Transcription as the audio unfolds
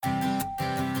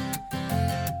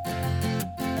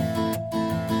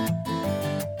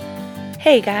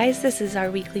Hey guys, this is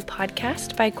our weekly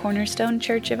podcast by Cornerstone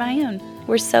Church of Ione.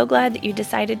 We're so glad that you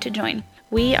decided to join.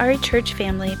 We are a church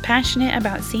family passionate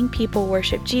about seeing people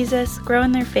worship Jesus, grow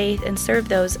in their faith, and serve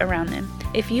those around them.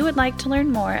 If you would like to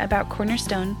learn more about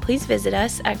Cornerstone, please visit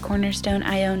us at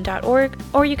cornerstoneione.org,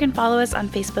 or you can follow us on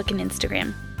Facebook and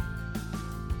Instagram.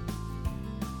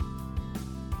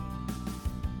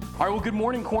 All right, well, good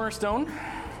morning, Cornerstone.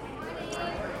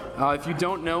 If you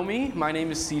don't know me, my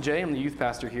name is CJ. I'm the youth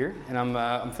pastor here, and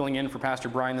I'm filling in for Pastor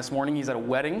Brian this morning. He's at a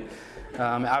wedding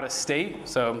out of state,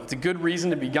 so it's a good reason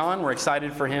to be gone. We're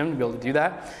excited for him to be able to do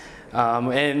that.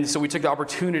 And so we took the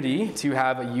opportunity to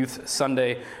have a Youth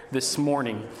Sunday this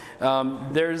morning.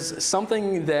 There's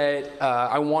something that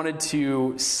I wanted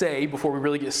to say before we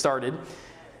really get started,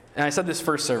 and I said this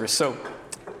first service. So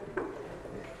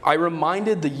I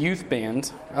reminded the youth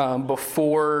band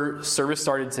before service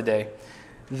started today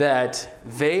that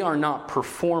they are not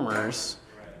performers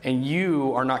and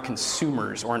you are not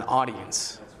consumers or an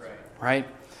audience, right?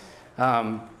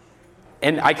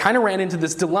 And I kind of ran into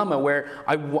this dilemma where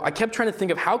I kept trying to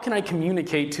think of how can I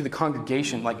communicate to the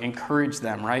congregation, like encourage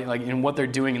them, right? Like in what they're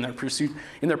doing in their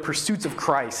pursuits of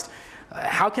Christ.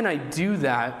 How can I do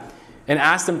that and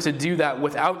ask them to do that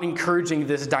without encouraging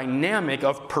this dynamic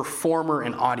of performer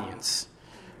and audience,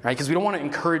 right? Because we don't want to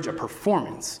encourage a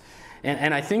performance.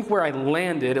 And I think where I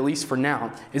landed, at least for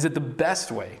now, is that the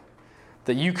best way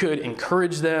that you could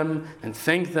encourage them and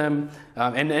thank them,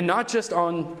 and not just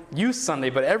on Youth Sunday,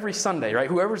 but every Sunday, right?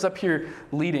 Whoever's up here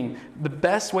leading, the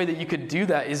best way that you could do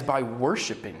that is by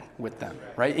worshiping with them,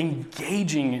 right?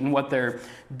 Engaging in what they're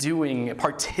doing,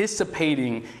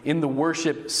 participating in the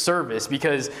worship service,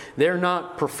 because they're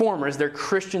not performers, they're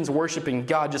Christians worshiping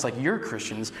God, just like you're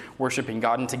Christians worshiping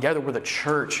God, and together we're the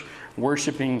church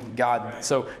worshiping God.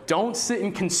 So don't sit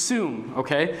and consume,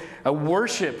 okay?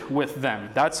 Worship with them.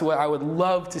 That's what I would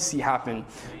love to see happen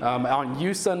on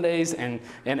Youth Sundays and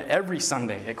every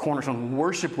Sunday at Cornerstone.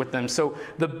 Worship with them. So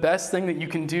the best thing that you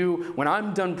can do when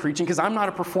I'm done preaching, because I'm not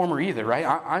a performer either, right?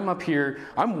 I'm up here,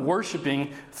 I'm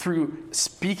worshiping through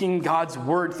speaking God's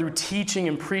word, through teaching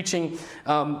and preaching.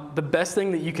 The best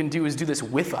thing that you can do is do this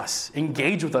with us.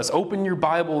 Engage with us. Open your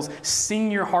Bibles. Sing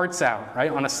your hearts out,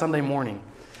 right, on a Sunday morning.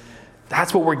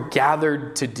 That's what we're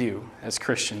gathered to do as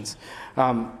Christians. So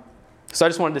I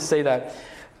just wanted to say that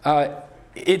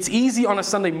it's easy on a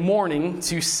Sunday morning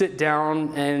to sit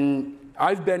down, and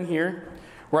I've been here,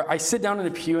 where I sit down in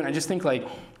a pew and I just think, like,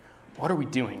 what are we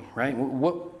doing, right?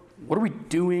 What are we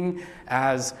doing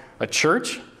as a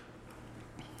church?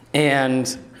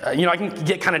 And, I can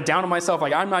get kind of down on myself,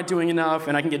 like I'm not doing enough,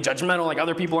 and I can get judgmental, like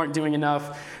other people aren't doing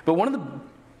enough. But one of the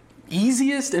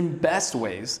easiest and best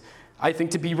ways, I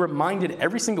think, to be reminded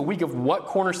every single week of what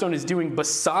Cornerstone is doing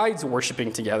besides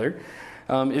worshiping together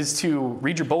is to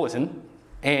read your bulletin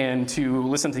and to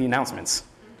listen to the announcements,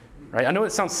 right? I know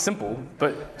it sounds simple,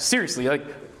 but seriously, like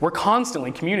we're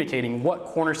constantly communicating what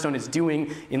Cornerstone is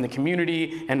doing in the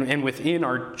community and within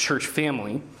our church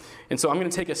family. And so I'm going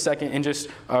to take a second and just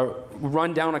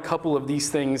run down a couple of these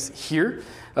things here.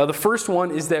 The first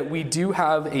one is that we do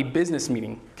have a business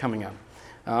meeting coming up.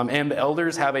 And the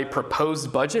elders have a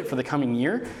proposed budget for the coming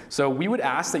year. So we would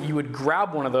ask that you would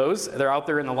grab one of those. They're out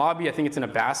there in the lobby. I think it's in a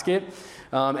basket.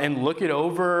 And look it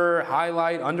over,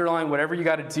 highlight, underline, whatever you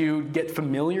got to do. Get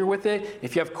familiar with it.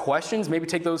 If you have questions, maybe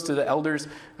take those to the elders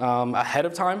ahead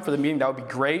of time for the meeting. That would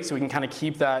be great, so we can kind of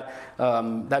keep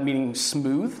that meeting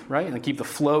smooth, right? And keep the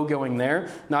flow going there.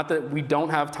 Not that we don't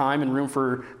have time and room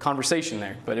for conversation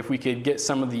there, but if we could get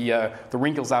some of the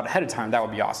wrinkles out ahead of time, that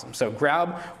would be awesome. So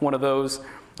grab one of those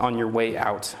on your way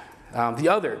out. The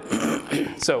other,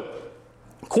 so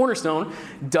Cornerstone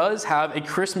does have a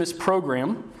Christmas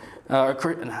program. I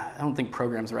don't think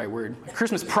program's the right word.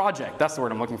 Christmas project, that's the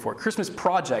word I'm looking for. Christmas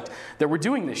project that we're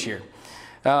doing this year.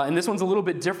 And this one's a little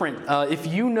bit different. If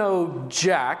you know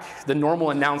Jack, the normal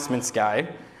announcements guy,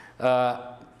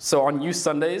 so on Youth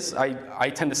Sundays, I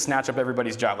tend to snatch up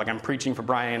everybody's job. Like I'm preaching for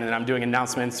Brian and I'm doing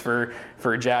announcements for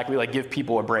Jack. We like give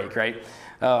people a break, right?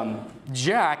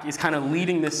 Jack is kind of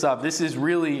leading this up. This is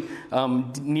really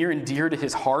near and dear to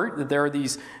his heart, that there are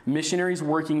these missionaries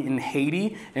working in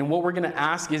Haiti, and what we're going to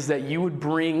ask is that you would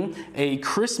bring a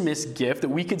Christmas gift that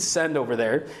we could send over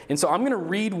there. And so I'm going to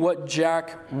read what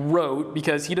Jack wrote,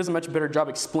 because he does a much better job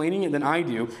explaining it than I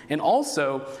do. And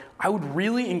also, I would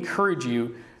really encourage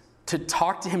you to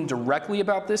talk to him directly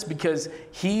about this, because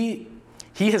he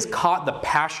has caught the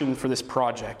passion for this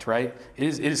project, right?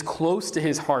 It is close to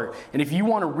his heart. And if you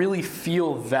want to really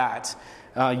feel that,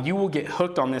 you will get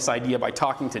hooked on this idea by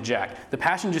talking to Jack. The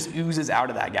passion just oozes out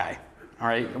of that guy, all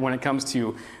right, when it comes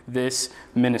to this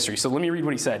ministry. So let me read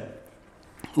what he said.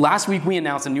 Last week, we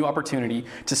announced a new opportunity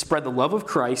to spread the love of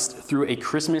Christ through a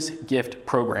Christmas gift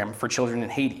program for children in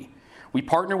Haiti. We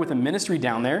partner with a ministry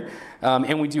down there,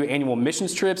 and we do annual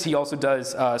missions trips. He also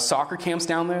does soccer camps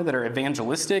down there that are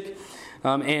evangelistic,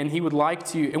 and we would like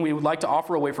to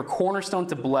offer a way for Cornerstone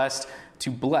to bless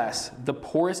the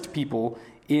poorest people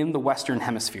in the Western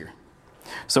Hemisphere.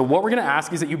 So what we're going to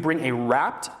ask is that you bring a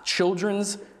wrapped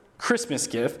children's Christmas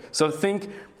gift. So think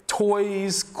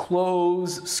toys,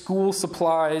 clothes, school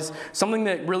supplies, something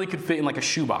that really could fit in like a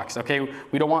shoebox, okay?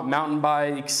 We don't want mountain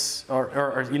bikes or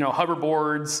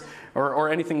hoverboards or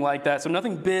anything like that. So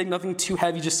nothing big, nothing too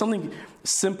heavy, just something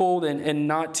simple and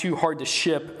not too hard to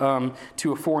ship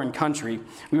to a foreign country.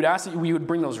 We would ask that we would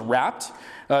bring those wrapped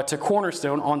to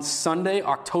Cornerstone on Sunday,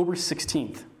 October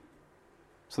 16th.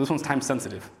 So this one's time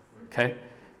sensitive, okay?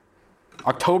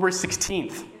 October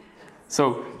 16th.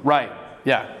 So, right.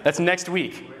 Yeah, that's next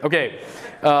week. Okay.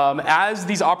 As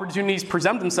these opportunities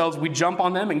present themselves, we jump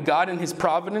on them, and God in his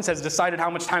providence has decided how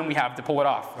much time we have to pull it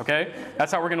off, okay?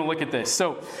 That's how we're going to look at this.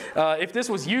 So if this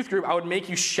was youth group, I would make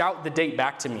you shout the date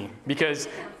back to me, because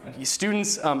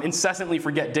students incessantly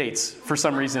forget dates for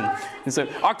some reason. And so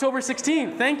October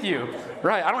 16th, thank you.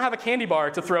 Right, I don't have a candy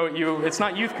bar to throw at you. It's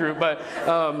not youth group, but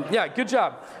yeah, good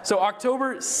job. So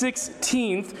October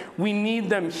 16th, we need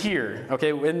them here,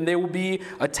 okay? And there will be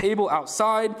a table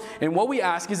outside, and what we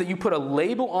ask is that you put a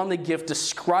label on the gift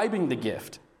describing the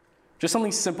gift. Just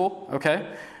something simple,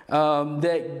 okay?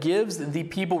 That gives the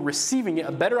people receiving it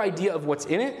a better idea of what's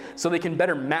in it so they can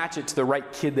better match it to the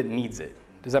right kid that needs it.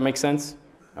 Does that make sense?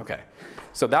 Okay.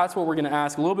 So that's what we're going to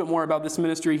ask. A little bit more about this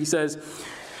ministry. He says,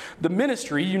 the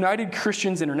ministry, United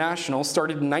Christians International,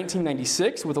 started in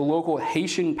 1996 with a local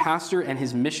Haitian pastor and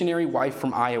his missionary wife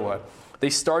from Iowa. They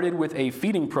started with a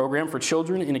feeding program for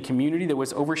children in a community that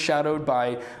was overshadowed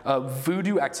by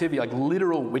voodoo activity, like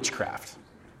literal witchcraft.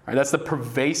 Right, that's the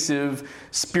pervasive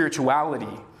spirituality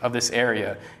of this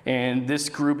area. And this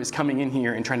group is coming in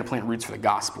here and trying to plant roots for the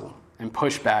gospel and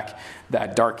push back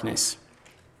that darkness.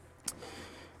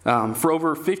 For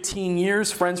over 15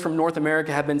 years, friends from North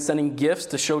America have been sending gifts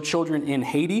to show children in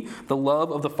Haiti the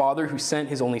love of the Father who sent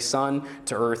his only Son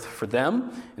to earth for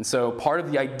them. And so part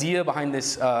of the idea behind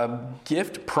this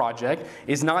gift project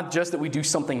is not just that we do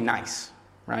something nice,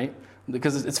 right?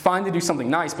 Because it's fine to do something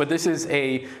nice, but this is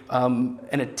an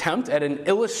attempt at an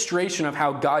illustration of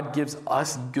how God gives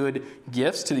us good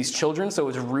gifts to these children. So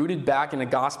it's rooted back in a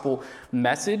gospel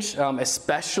message,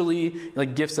 especially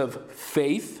like gifts of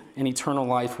faith and eternal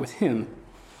life with him.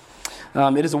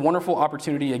 It is a wonderful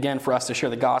opportunity, again, for us to share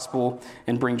the gospel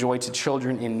and bring joy to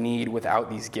children in need without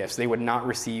these gifts.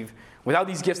 Without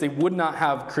these gifts, they would not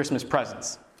have Christmas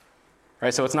presents.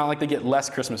 Right, so it's not like they get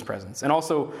less Christmas presents. And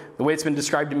also, the way it's been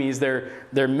described to me is their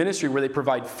ministry where they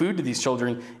provide food to these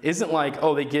children isn't like,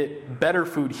 oh, they get better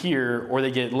food here or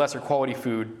they get lesser quality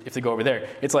food if they go over there.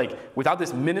 It's like, without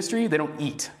this ministry, they don't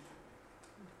eat.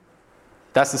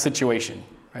 That's the situation.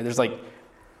 Right?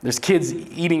 There's kids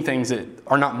eating things that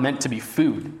are not meant to be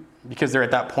food because they're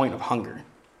at that point of hunger.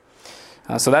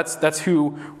 So that's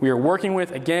who we are working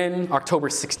with. Again, October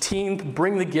 16th,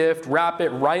 bring the gift, wrap it,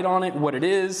 write on it what it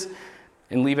is,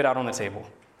 and leave it out on the table,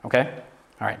 okay?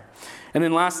 All right. And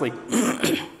then lastly,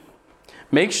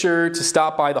 make sure to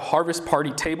stop by the Harvest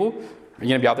Party table. Are you going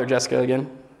to be out there, Jessica,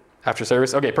 again? After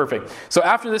service? Okay, perfect. So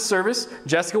after this service,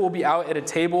 Jessica will be out at a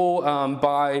table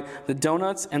by the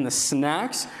donuts and the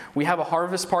snacks. We have a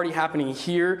harvest party happening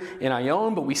here in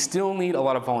Ione, but we still need a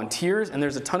lot of volunteers, and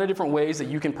there's a ton of different ways that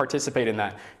you can participate in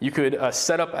that. You could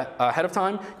set up ahead of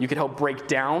time. You could help break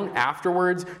down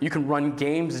afterwards. You can run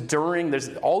games during. There's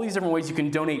all these different ways you can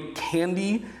donate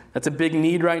candy. That's a big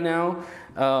need right now.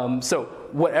 So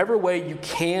whatever way you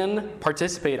can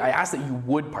participate, I ask that you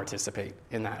would participate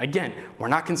in that. Again, we're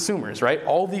not consumers, right?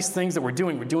 All these things that we're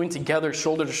doing together,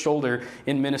 shoulder to shoulder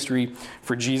in ministry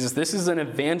for Jesus. This is an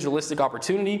evangelistic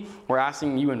opportunity. We're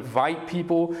asking you invite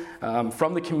people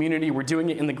from the community. We're doing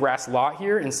it in the grass lot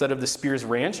here instead of the Spears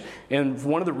Ranch. And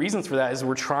one of the reasons for that is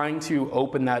we're trying to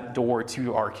open that door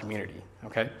to our community,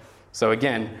 okay? So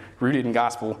again, rooted in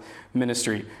gospel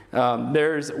ministry.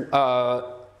 There's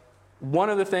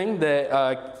one other thing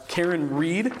that Karen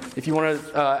Reed, if you want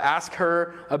to ask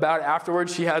her about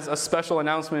afterwards, she has a special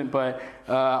announcement, but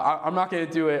I'm not going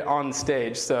to do it on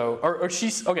stage. So, or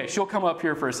she's okay. She'll come up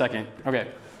here for a second. Okay,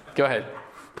 go ahead.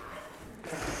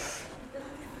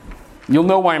 You'll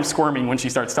know why I'm squirming when she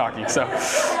starts talking. So,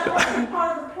 that's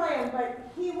part of the plan, but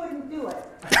he wouldn't do it.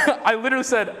 I literally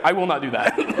said I will not do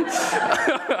that. Next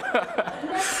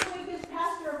week is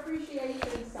Pastor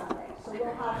Appreciation Sunday, so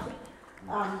we'll have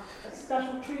a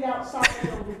special treat outside.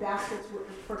 There will be baskets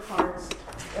for cards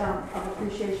of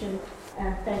appreciation,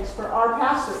 And thanks for our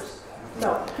pastors.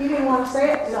 So, he didn't want to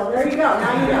say it, so there you go.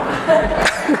 Now you know.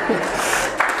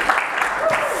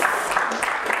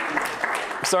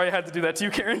 Sorry I had to do that to you,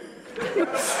 Karen.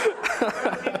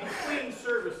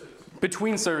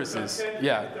 Between services,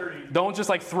 yeah. Don't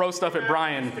just throw stuff at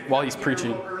Brian while he's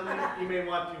preaching. You may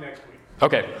want to next week.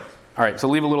 Okay. All right. So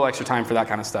leave a little extra time for that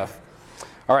kind of stuff.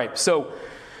 All right. So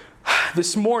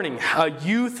this morning,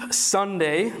 Youth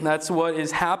Sunday, that's what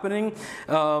is happening.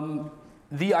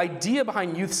 The idea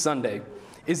behind Youth Sunday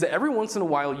is that every once in a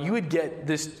while you would get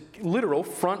this literal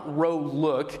front row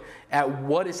look at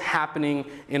what is happening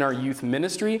in our youth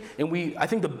ministry. And I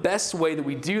think the best way that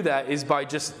we do that is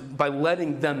by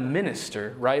letting them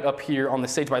minister right up here on the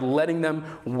stage, by letting them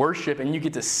worship, and you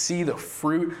get to see the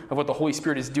fruit of what the Holy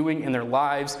Spirit is doing in their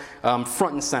lives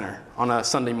front and center on a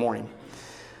Sunday morning.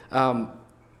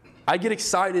 I get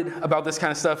excited about this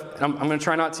kind of stuff. I'm going to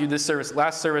try not to this service.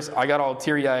 Last service, I got all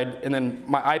teary-eyed, and then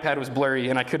my iPad was blurry,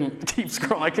 and I couldn't keep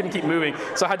scrolling. I couldn't keep moving,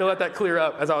 so I had to let that clear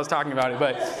up as I was talking about it.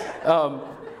 But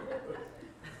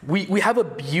we have a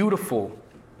beautiful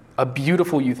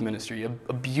youth ministry,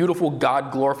 a beautiful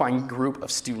God-glorifying group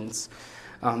of students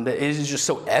that is just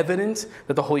so evident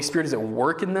that the Holy Spirit is at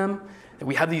work in them. That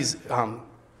we have these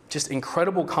just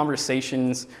incredible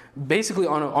conversations basically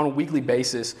on a weekly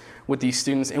basis with these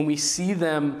students, and we see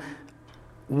them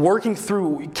working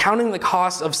through, counting the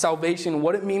cost of salvation,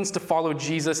 what it means to follow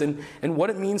Jesus, and what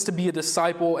it means to be a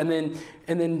disciple, and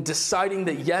then deciding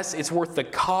that yes, it's worth the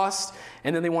cost,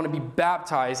 and then they want to be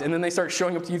baptized, and then they start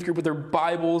showing up to youth group with their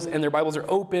Bibles, and their Bibles are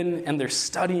open, and they're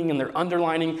studying, and they're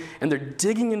underlining, and they're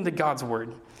digging into God's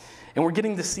Word. And we're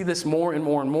getting to see this more and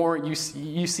more and more. You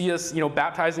see us,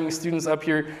 baptizing students up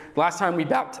here. Last time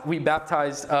we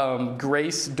baptized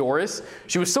Grace Doris.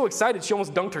 She was so excited she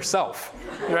almost dunked herself,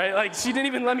 right? She didn't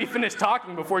even let me finish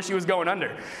talking before she was going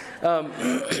under.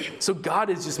 So God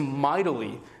is just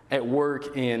mightily at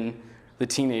work in the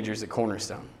teenagers at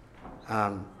Cornerstone,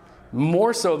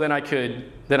 more so than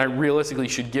I realistically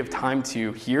should give time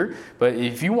to here. But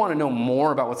if you want to know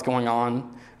more about what's going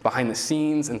on behind the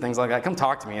scenes and things like that, come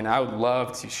talk to me, and I would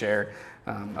love to share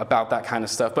about that kind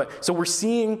of stuff. But so we're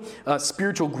seeing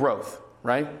spiritual growth,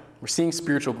 right? We're seeing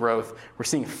spiritual growth. We're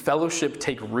seeing fellowship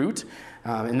take root,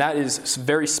 and that is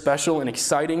very special and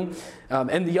exciting.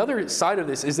 And the other side of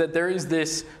this is that there is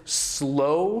this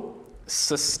slow,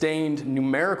 sustained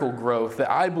numerical growth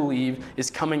that I believe is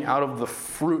coming out of the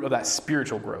fruit of that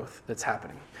spiritual growth that's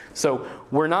happening. So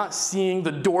we're not seeing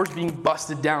the doors being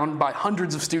busted down by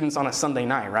hundreds of students on a Sunday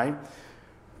night, right?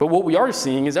 But what we are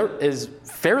seeing is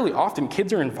fairly often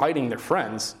kids are inviting their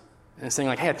friends and saying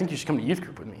hey, I think you should come to youth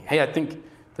group with me. Hey, I think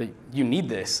that you need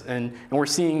this. And we're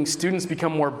seeing students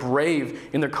become more brave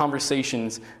in their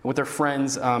conversations with their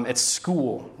friends at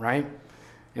school, right?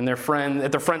 At their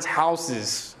friends'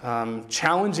 houses,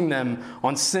 challenging them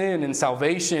on sin and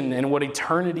salvation and what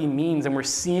eternity means. And we're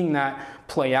seeing that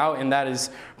play out, and that is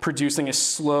producing a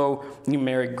slow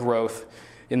numeric growth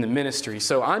in the ministry.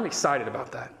 So I'm excited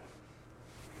about that.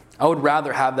 I would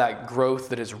rather have that growth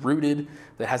that is rooted,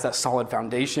 that has that solid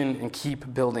foundation, and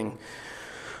keep building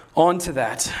onto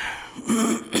that.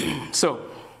 So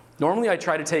normally I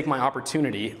try to take my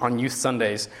opportunity on Youth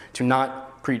Sundays to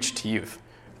not preach to youth,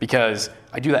 because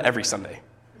I do that every Sunday,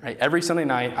 right? Every Sunday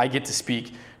night, I get to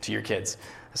speak to your kids.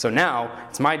 So now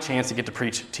it's my chance to get to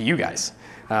preach to you guys.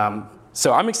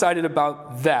 So I'm excited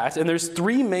about that. And there's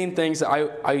three main things that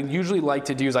I usually like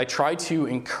to do is I try to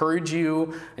encourage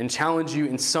you and challenge you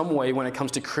in some way when it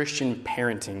comes to Christian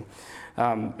parenting.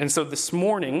 And so this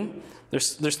morning,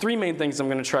 there's three main things I'm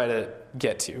going to try to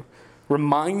get to.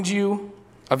 Remind you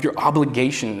of your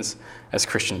obligations as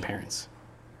Christian parents.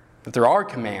 That there are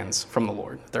commands from the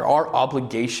Lord. There are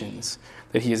obligations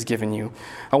that He has given you.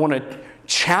 I want to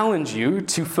challenge you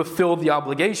to fulfill the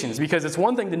obligations, because it's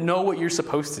one thing to know what you're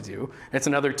supposed to do, and it's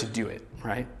another to do it,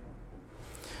 right?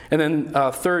 And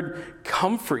then third,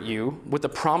 comfort you with the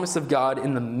promise of God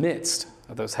in the midst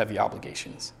of those heavy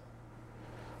obligations.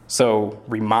 So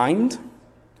remind,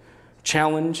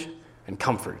 challenge, and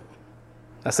comfort.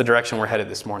 That's the direction we're headed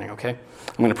this morning, okay?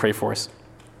 I'm going to pray for us.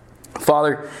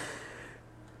 Father,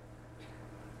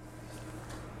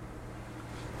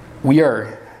 we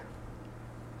are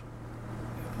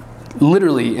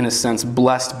literally, in a sense,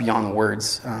 blessed beyond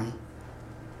words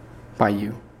by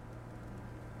you.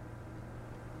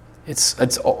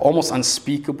 It's almost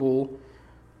unspeakable,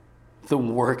 the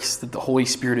works that the Holy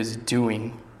Spirit is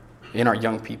doing in our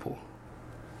young people.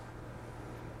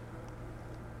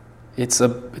 It's a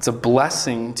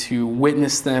blessing to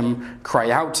witness them cry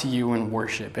out to you in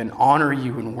worship and honor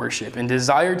you in worship and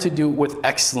desire to do it with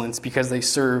excellence because they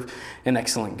serve an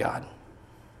excellent God.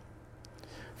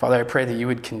 Father, I pray that you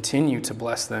would continue to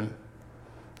bless them,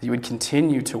 that you would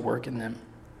continue to work in them.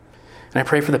 And I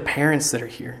pray for the parents that are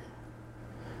here,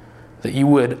 that you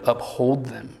would uphold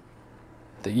them,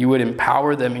 that you would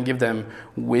empower them and give them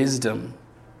wisdom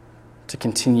to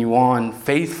continue on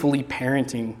faithfully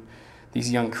parenting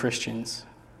these young Christians.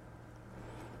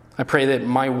 I pray that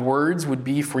my words would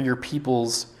be for your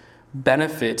people's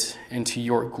benefit and to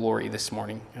your glory this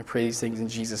morning. I pray these things in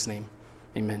Jesus' name.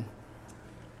 Amen.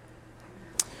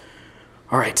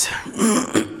 All right.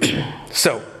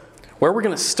 So, where we're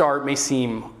going to start may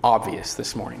seem obvious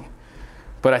this morning,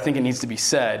 but I think it needs to be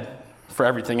said for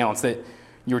everything else, that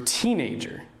your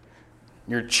teenager,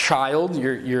 your child,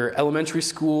 your elementary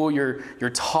school, your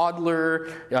toddler,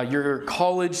 your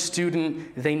college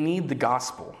student, they need the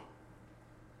gospel.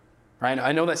 Right?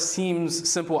 I know that seems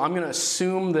simple. I'm going to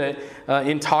assume that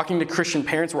in talking to Christian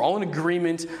parents, we're all in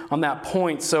agreement on that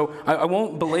point. So I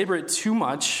won't belabor it too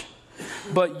much.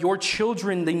 But your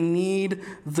children, they need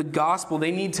the gospel. They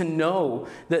need to know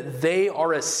that they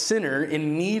are a sinner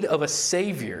in need of a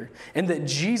Savior, and that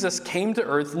Jesus came to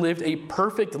earth, lived a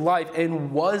perfect life,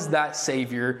 and was that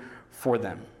Savior for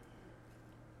them.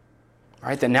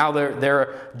 Right? That now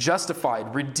they're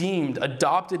justified, redeemed,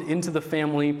 adopted into the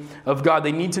family of God.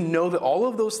 They need to know that all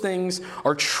of those things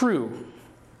are true.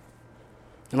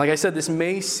 And like I said, this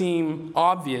may seem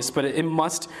obvious, but it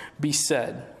must be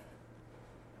said.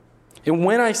 And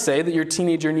when I say that your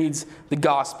teenager needs the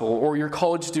gospel, or your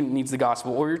college student needs the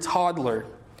gospel, or your toddler,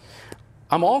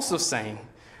 I'm also saying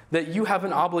that you have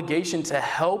an obligation to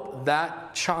help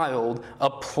that child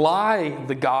apply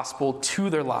the gospel to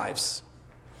their lives.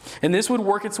 And this would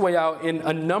work its way out in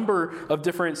a number of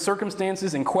different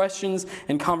circumstances and questions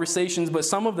and conversations, but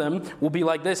some of them will be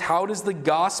like this. How does the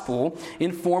gospel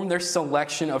inform their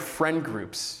selection of friend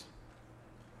groups?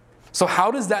 So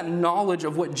how does that knowledge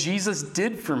of what Jesus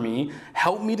did for me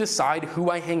help me decide who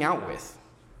I hang out with?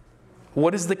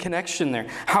 What is the connection there?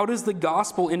 How does the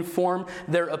gospel inform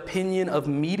their opinion of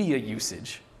media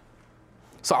usage?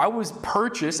 So I was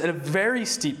purchased at a very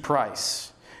steep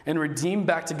price and redeemed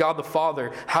back to God the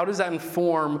Father. How does that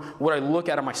inform what I look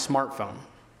at on my smartphone?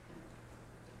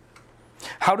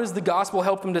 How does the gospel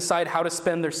help them decide how to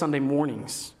spend their Sunday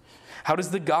mornings? How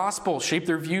does the gospel shape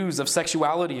their views of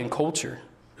sexuality and culture?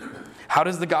 How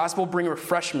does the gospel bring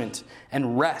refreshment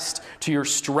and rest to your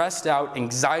stressed out,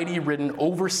 anxiety-ridden,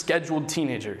 overscheduled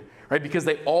teenager? Right? Because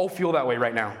they all feel that way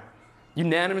right now.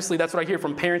 Unanimously, that's what I hear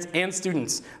from parents and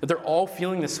students, that they're all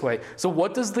feeling this way. So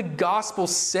what does the gospel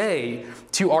say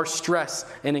to our stress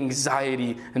and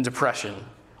anxiety and depression?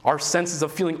 Our senses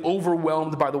of feeling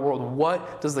overwhelmed by the world.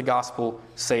 What does the gospel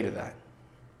say to that?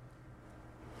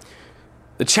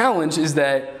 The challenge is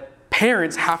that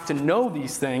parents have to know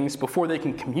these things before they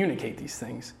can communicate these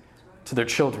things to their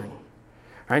children.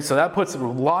 Right? So that puts a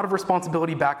lot of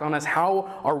responsibility back on us.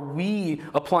 How are we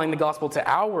applying the gospel to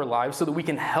our lives so that we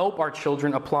can help our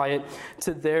children apply it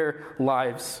to their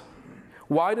lives?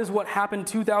 Why does what happened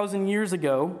 2,000 years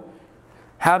ago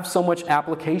have so much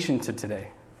application to today?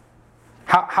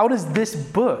 How does this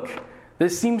book, that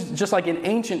seems just like an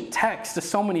ancient text to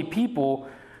so many people,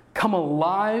 come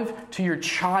alive to your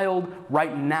child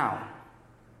right now?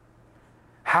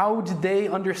 How did they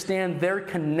understand their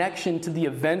connection to the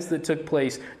events that took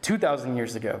place 2,000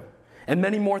 years ago and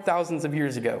many more thousands of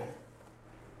years ago?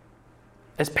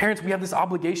 As parents, we have this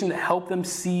obligation to help them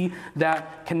see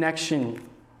that connection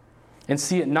and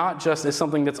see it not just as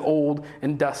something that's old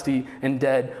and dusty and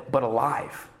dead, but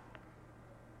alive.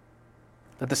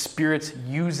 That the Spirit's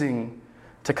using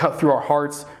to cut through our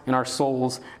hearts and our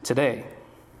souls today.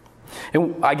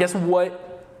 And I guess what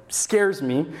scares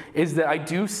me is that I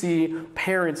do see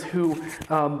parents who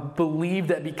believe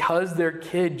that because their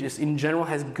kid just in general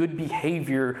has good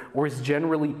behavior or is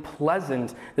generally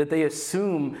pleasant, that they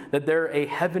assume that they're a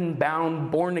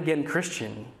heaven-bound, born-again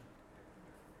Christian.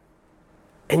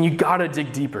 And you gotta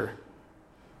dig deeper.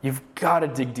 You've gotta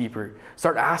dig deeper.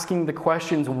 Start asking the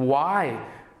questions, why?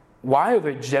 Why are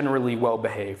they generally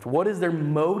well-behaved? What is their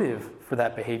motive for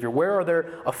that behavior? Where are their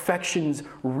affections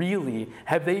really?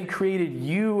 Have they created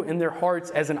you in their hearts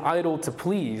as an idol to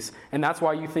please, and that's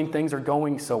why you think things are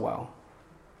going so well?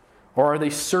 Or are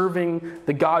they serving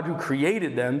the God who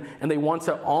created them, and they want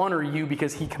to honor you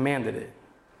because he commanded it?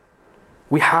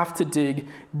 We have to dig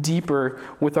deeper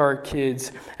with our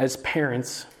kids as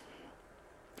parents.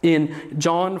 In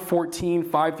John 14,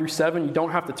 5 through 7, you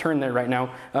don't have to turn there right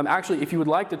now. Actually, if you would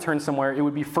like to turn somewhere, it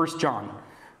would be 1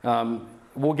 John.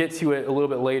 We'll get to it a little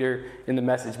bit later in the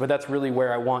message, but that's really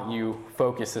where I want you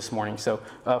focused this morning. So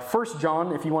 1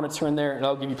 John, if you want to turn there, and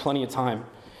I'll give you plenty of time.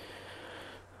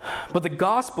 But the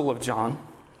Gospel of John,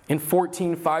 in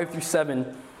 14, 5 through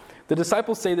 7, The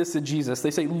disciples say this to Jesus.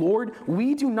 They say, "Lord,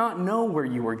 we do not know where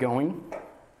you are going.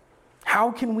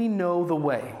 How can we know the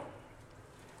way?"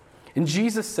 And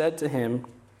Jesus said to him,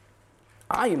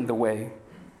 "I am the way,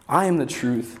 I am the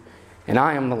truth, and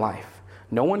I am the life.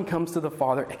 No one comes to the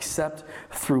Father except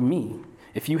through me.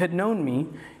 If you had known me,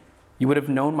 you would have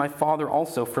known my Father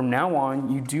also. From now on,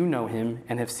 you do know him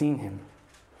and have seen him."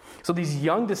 So these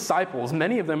young disciples,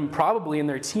 many of them probably in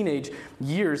their teenage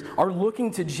years, are looking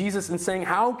to Jesus and saying,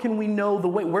 "How can we know the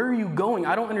way? Where are you going?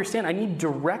 I don't understand. I need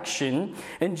direction."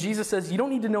 And Jesus says, "You don't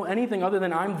need to know anything other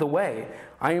than I'm the way.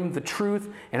 I am the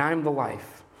truth, and I am the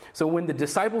life." So when the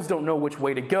disciples don't know which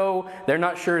way to go, they're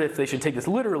not sure if they should take this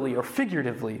literally or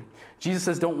figuratively. Jesus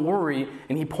says, "Don't worry,"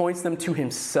 and he points them to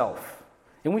himself.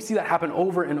 And we see that happen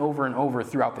over and over and over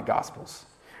throughout the Gospels.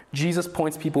 Jesus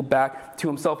points people back to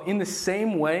himself. In the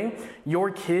same way,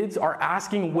 your kids are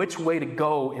asking which way to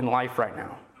go in life right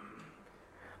now.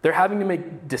 They're having to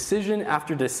make decision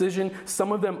after decision.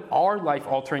 Some of them are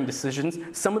life-altering decisions.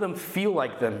 Some of them feel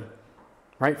like them,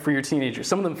 right, for your teenagers.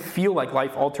 Some of them feel like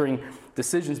life-altering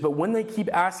decisions. But when they keep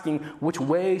asking, which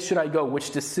way should I go?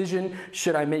 Which decision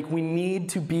should I make? We need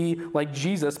to be like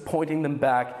Jesus, pointing them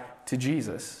back to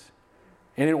Jesus.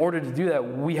 And in order to do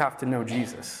that, we have to know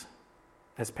Jesus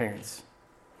as parents.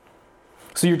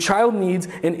 So your child needs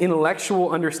an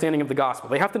intellectual understanding of the gospel.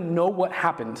 They have to know what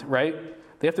happened, right?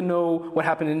 They have to know what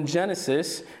happened in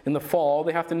Genesis in the fall.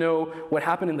 They have to know what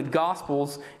happened in the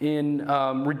Gospels in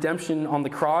redemption on the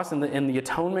cross and the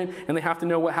atonement. And they have to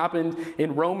know what happened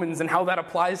in Romans and how that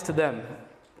applies to them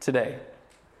today.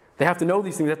 They have to know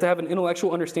these things. They have to have an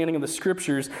intellectual understanding of the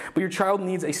Scriptures. But your child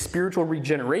needs a spiritual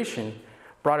regeneration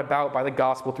brought about by the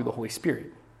gospel through the Holy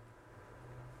Spirit.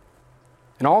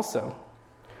 And also,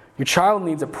 your child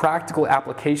needs a practical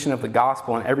application of the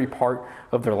gospel in every part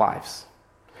of their lives.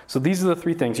 So these are the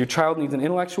three things. Your child needs an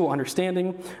intellectual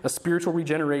understanding, a spiritual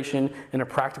regeneration, and a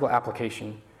practical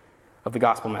application of the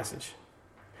gospel message.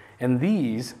 And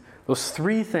those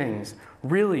three things,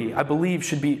 really, I believe,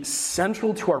 should be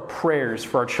central to our prayers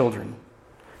for our children.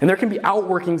 And there can be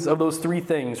outworkings of those three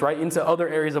things, right, into other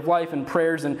areas of life and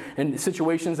prayers and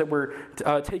situations that we're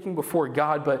taking before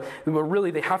God. But really,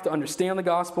 they have to understand the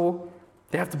gospel,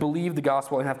 they have to believe the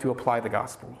gospel, and have to apply the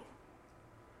gospel.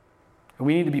 And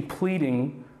we need to be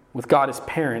pleading with God as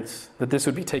parents that this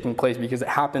would be taking place because it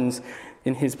happens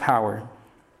in his power.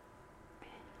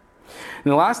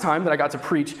 And the last time that I got to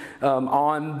preach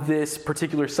on this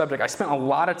particular subject, I spent a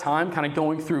lot of time kind of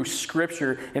going through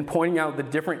Scripture and pointing out the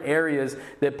different areas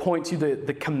that point to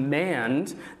the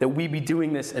command that we be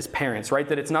doing this as parents, right?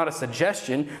 That it's not a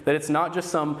suggestion, that it's not just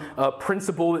some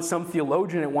principle that some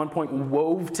theologian at one point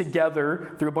wove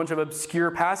together through a bunch of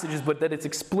obscure passages, but that it's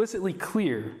explicitly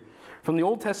clear from the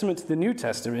Old Testament to the New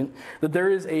Testament that there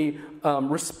is a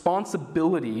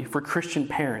responsibility for Christian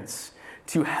parents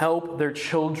to help their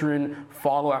children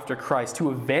follow after Christ,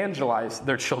 to evangelize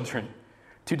their children,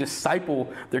 to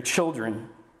disciple their children.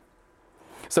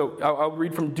 So I'll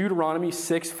read from Deuteronomy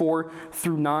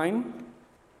 6:4-9.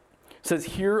 It says,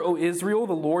 "Hear, O Israel,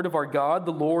 the Lord of our God,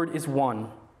 the Lord is one.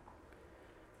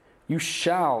 You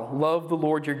shall love the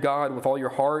Lord your God with all your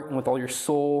heart and with all your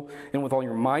soul and with all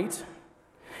your might.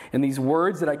 And these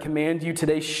words that I command you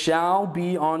today shall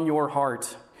be on your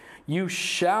heart. You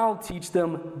shall teach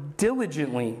them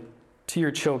diligently to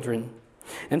your children,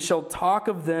 and shall talk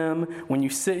of them when you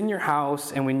sit in your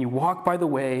house, and when you walk by the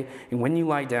way, and when you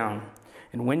lie down,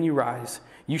 and when you rise.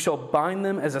 You shall bind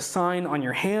them as a sign on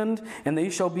your hand, and they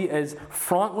shall be as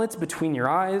frontlets between your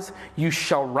eyes. You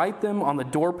shall write them on the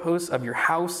doorposts of your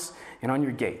house and on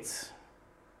your gates."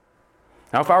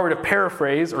 Now, if I were to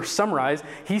paraphrase or summarize,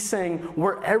 he's saying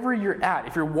wherever you're at,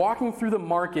 if you're walking through the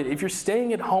market, if you're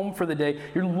staying at home for the day,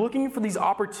 you're looking for these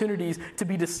opportunities to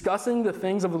be discussing the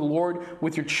things of the Lord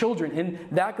with your children. And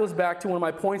that goes back to one of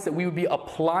my points that we would be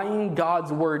applying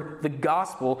God's word, the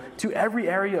gospel, to every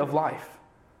area of life.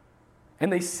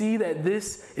 And they see that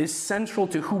this is central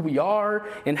to who we are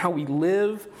and how we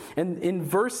live. And in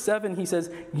verse 7, he says,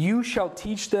 "You shall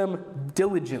teach them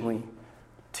diligently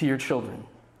to your children."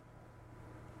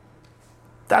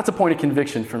 That's a point of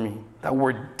conviction for me, that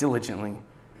word diligently.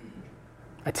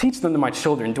 I teach them to my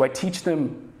children. Do I teach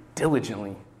them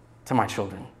diligently to my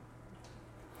children?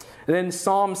 And then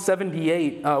Psalm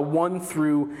 78,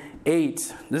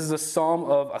 1-8. This is a psalm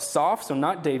of Asaph, so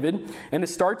not David. And it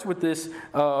starts with this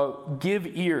give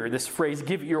ear, this phrase,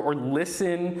 give ear or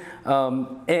listen.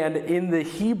 And in the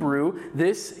Hebrew,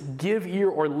 this give ear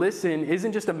or listen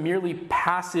isn't just a merely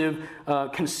passive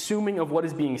consuming of what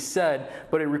is being said,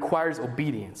 but it requires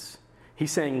obedience.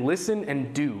 He's saying, listen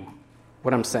and do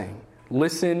what I'm saying.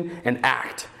 Listen and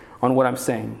act on what I'm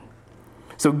saying.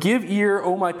 So give ear,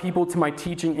 O my people, to my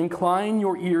teaching. Incline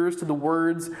your ears to the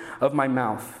words of my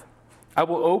mouth. I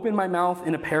will open my mouth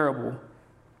in a parable.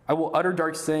 I will utter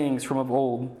dark sayings from of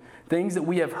old, things that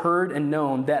we have heard and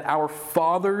known, that our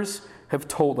fathers have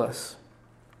told us.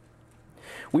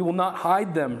 We will not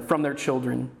hide them from their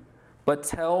children, but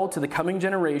tell to the coming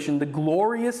generation the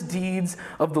glorious deeds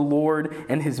of the Lord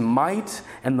and his might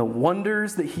and the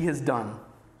wonders that he has done.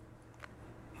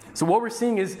 So what we're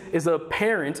seeing is a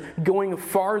parent going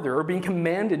farther, or being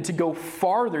commanded to go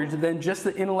farther than just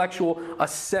the intellectual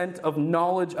assent of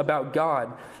knowledge about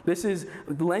God. This is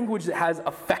language that has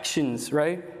affections,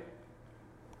 right?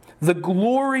 The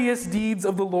glorious deeds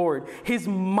of the Lord, his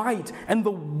might, and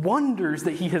the wonders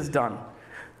that he has done.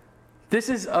 This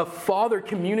is a father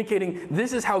communicating,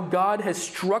 this is how God has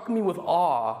struck me with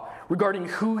awe regarding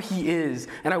who he is,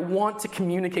 and I want to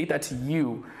communicate that to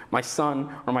you, my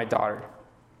son or my daughter.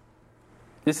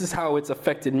 This is how it's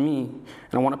affected me,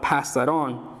 and I want to pass that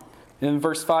on. In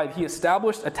verse 5, he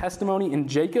established a testimony in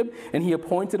Jacob, and he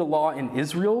appointed a law in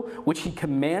Israel, which he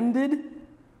commanded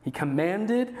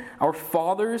our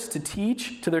fathers to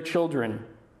teach to their children,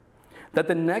 that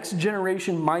the next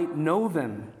generation might know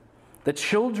them, the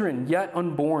children yet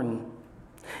unborn,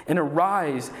 and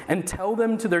arise and tell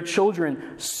them to their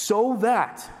children, so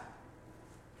that,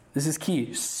 this is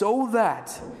key, so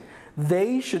that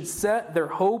they should set their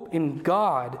hope in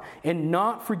God and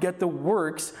not forget the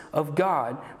works of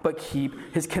God, but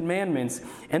keep his commandments,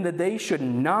 and that they should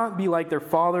not be like their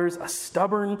fathers, a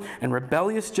stubborn and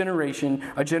rebellious generation,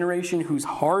 a generation whose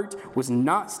heart was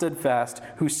not steadfast,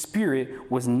 whose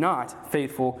spirit was not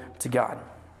faithful to God.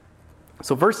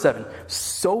 So verse 7,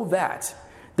 so that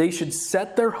they should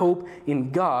set their hope in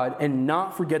God and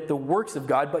not forget the works of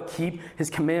God, but keep his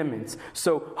commandments.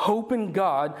 So hope in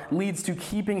God leads to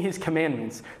keeping his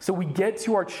commandments. So we get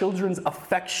to our children's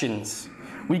affections.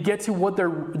 We get to what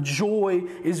their joy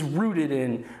is rooted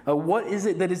in. What is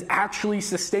it that is actually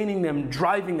sustaining them,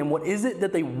 driving them? What is it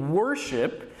that they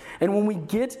worship? And when we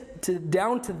get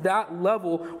down to that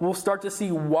level, we'll start to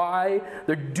see why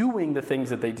they're doing the things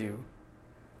that they do,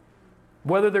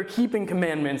 whether they're keeping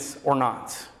commandments or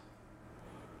not.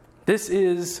 This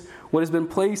is what has been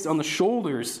placed on the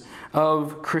shoulders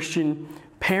of Christian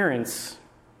parents.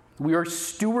 We are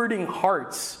stewarding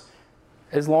hearts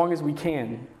as long as we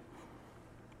can.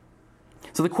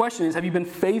 So the question is, have you been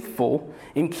faithful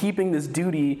in keeping this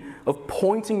duty of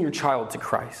pointing your child to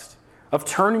Christ, of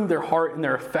turning their heart and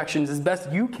their affections as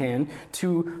best you can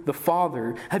to the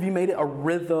Father? Have you made it a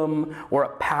rhythm or a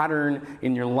pattern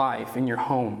in your life, in your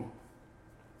home?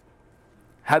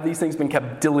 Have these things been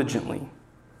kept diligently,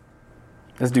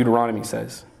 as Deuteronomy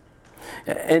says?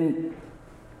 And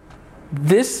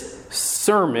this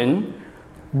sermon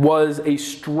was a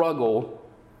struggle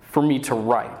for me to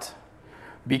write,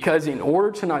 because in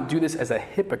order to not do this as a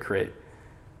hypocrite,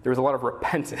 there was a lot of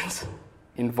repentance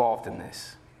involved in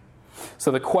this.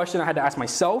 So the question I had to ask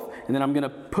myself, and then I'm going to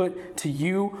put to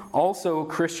you also,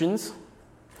 Christians,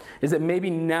 is that maybe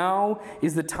now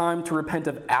is the time to repent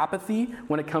of apathy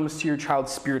when it comes to your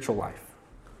child's spiritual life.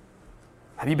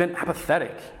 Have you been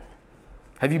apathetic?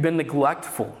 Have you been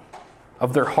neglectful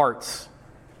of their hearts?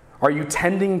 Are you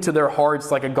tending to their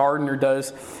hearts like a gardener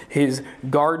does his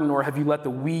garden, or have you let the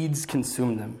weeds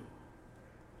consume them?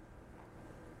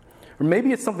 Or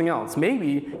maybe it's something else.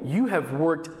 Maybe you have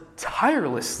worked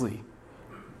tirelessly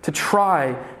to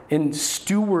try and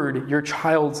steward your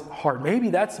child's heart. Maybe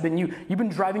that's been you. You've been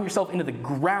driving yourself into the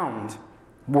ground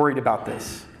worried about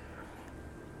this.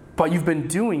 But you've been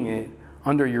doing it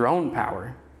under your own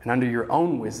power and under your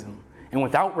own wisdom, and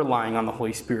without relying on the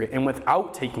Holy Spirit, and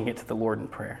without taking it to the Lord in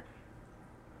prayer.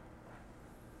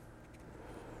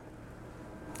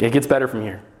 It gets better from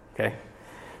here, okay?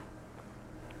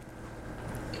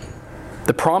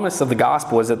 The promise of the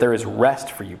gospel is that there is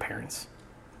rest for you, parents.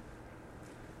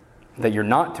 That you're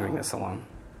not doing this alone.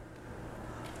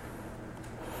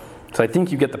 So I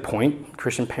think you get the point.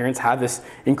 Christian parents have this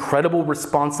incredible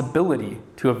responsibility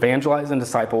to evangelize and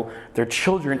disciple their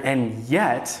children, and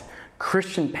yet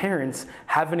Christian parents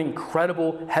have an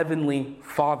incredible heavenly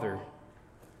Father.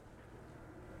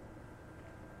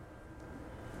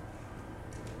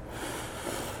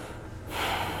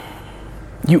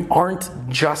 You aren't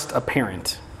just a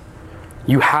parent.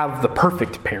 You have the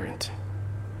perfect parent.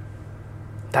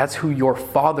 That's who your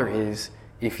Father is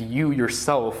if you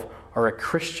yourself are a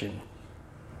Christian.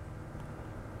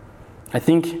 I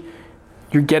think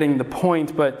you're getting the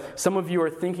point, but some of you are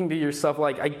thinking to yourself,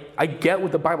 like, I get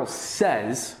what the Bible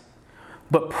says,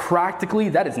 but practically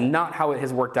that is not how it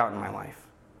has worked out in my life.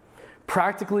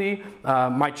 practically,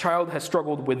 my child has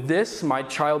struggled with this. My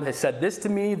child has said this to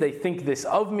me. They think this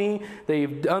of me.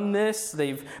 They've done this.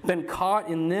 They've been caught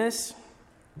in this.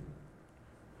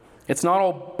 It's not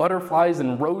all butterflies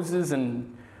and roses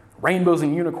and rainbows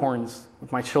and unicorns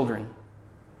with my children.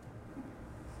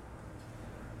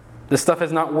 This stuff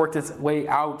has not worked its way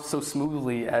out so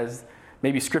smoothly as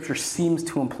maybe Scripture seems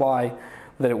to imply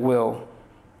that it will.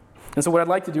 And so what I'd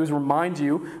like to do is remind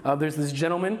you, there's this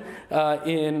gentleman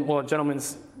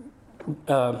gentleman's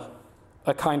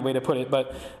a kind way to put it,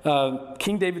 but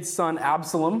King David's son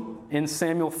Absalom in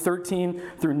Samuel 13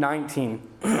 through 19.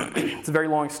 It's a very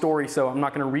long story, so I'm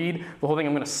not going to read the whole thing.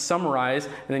 I'm going to summarize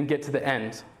and then get to the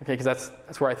end, okay? Because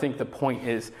that's where I think the point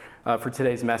is for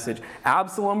today's message.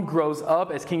 Absalom grows up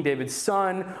as King David's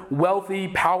son, wealthy,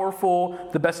 powerful,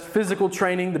 the best physical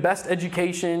training, the best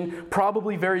education,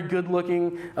 probably very good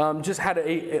looking, just had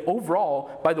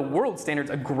overall, by the world standards,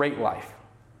 a great life.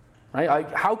 Right?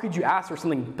 How could you ask for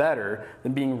something better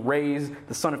than being raised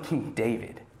the son of King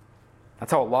David?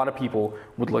 That's how a lot of people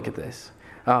would look at this.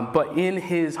 But in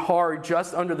his heart,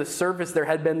 just under the surface, there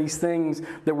had been these things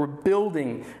that were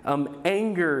building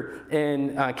anger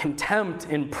and contempt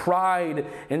and pride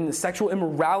and sexual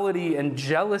immorality and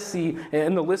jealousy,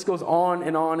 and the list goes on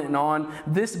and on and on.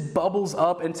 This bubbles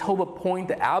up until the point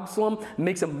that Absalom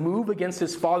makes a move against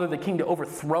his father, the king, to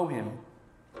overthrow him.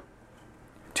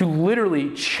 To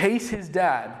literally chase his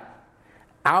dad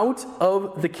out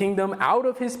of the kingdom, out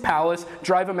of his palace,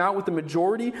 drive him out with the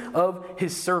majority of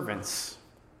his servants.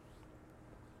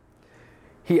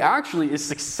 He actually is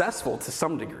successful to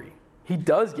some degree. He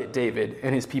does get David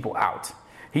and his people out.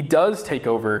 He does take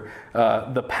over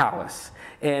the palace.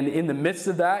 And in the midst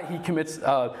of that, he commits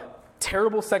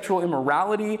terrible sexual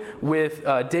immorality with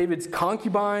David's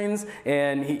concubines,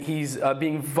 and he's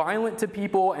being violent to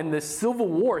people, and this civil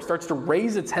war starts to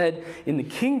raise its head in the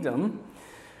kingdom.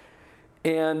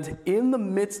 And in the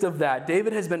midst of that,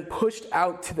 David has been pushed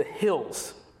out to the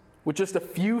hills with just a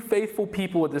few faithful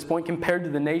people at this point compared to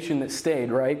the nation that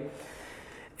stayed, right?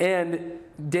 And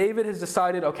David has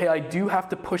decided, okay, I do have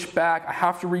to push back. I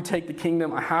have to retake the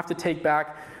kingdom. I have to take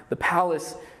back the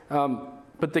palace.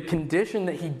 But the condition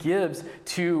that he gives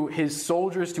to his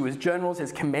soldiers, to his generals,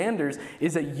 his commanders,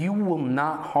 is that you will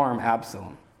not harm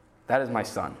Absalom. That is my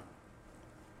son.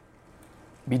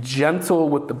 Be gentle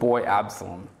with the boy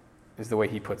Absalom, is the way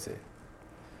he puts it.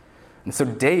 And so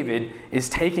David is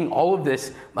taking all of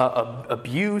this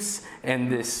abuse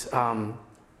and this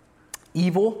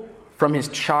evil from his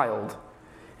child.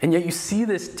 And yet you see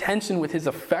this tension with his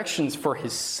affections for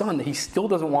his son, that he still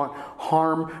doesn't want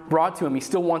harm brought to him. He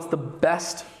still wants the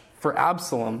best for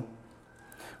Absalom.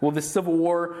 Well, this civil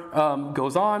war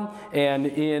goes on, and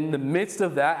in the midst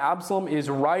of that, Absalom is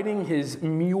riding his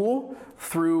mule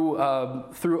through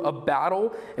a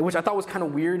battle, which I thought was kind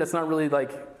of weird. That's not really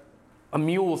a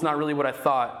mule is not really what I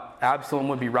thought Absalom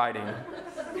would be riding.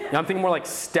 I'm thinking more like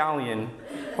stallion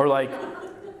or like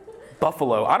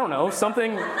buffalo. I don't know,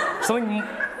 something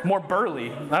more burly,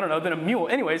 than a mule.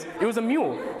 Anyways, it was a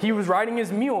mule. He was riding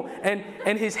his mule,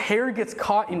 and his hair gets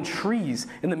caught in trees,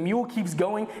 and the mule keeps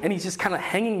going, and he's just kind of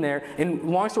hanging there. And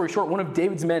long story short, one of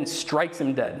David's men strikes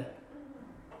him dead.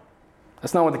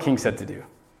 That's not what the king said to do.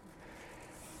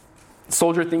 The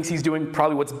soldier thinks he's doing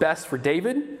probably what's best for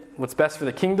David, what's best for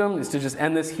the kingdom, is to just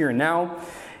end this here and now.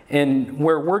 And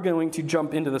where we're going to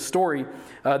jump into the story,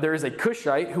 there is a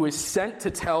Cushite who is sent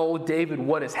to tell David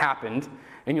what has happened.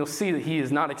 And you'll see that he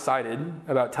is not excited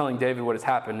about telling David what has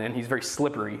happened, and he's very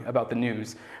slippery about the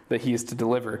news that he is to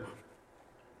deliver.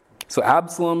 So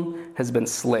Absalom has been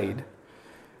slayed.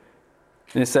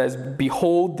 And it says,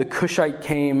 "Behold, the Cushite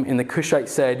came, and the Cushite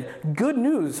said, 'Good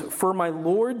news for my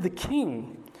lord the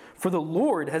king. For the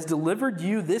Lord has delivered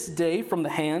you this day from the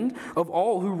hand of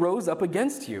all who rose up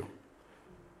against you.'"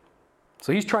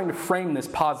 So he's trying to frame this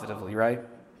positively, right?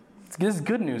 This is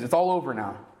good news. It's all over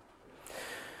now.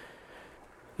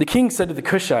 The king said to the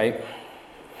Cushite,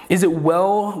 "Is it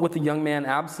well with the young man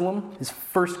Absalom?" His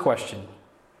first question.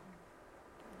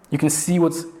 You can see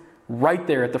what's right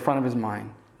there at the front of his mind.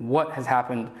 What has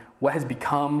happened? What has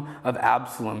become of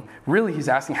Absalom? Really, he's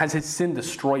asking, has his sin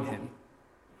destroyed him?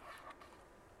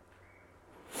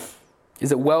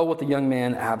 Is it well with the young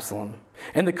man Absalom?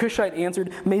 And the Cushite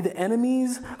answered, "May the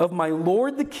enemies of my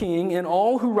lord the king and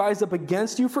all who rise up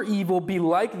against you for evil be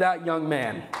like that young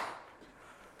man."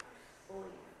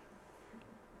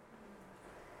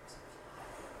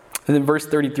 And then verse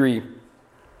 33.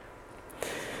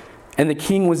 "And the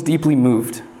king was deeply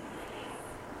moved,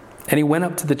 and he went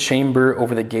up to the chamber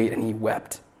over the gate, and he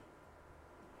wept.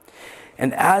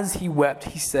 And as he wept,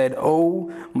 he said,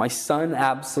 "Oh, my son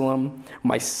Absalom,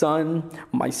 my son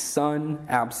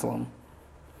Absalom.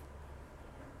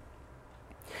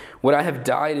 Would I have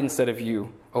died instead of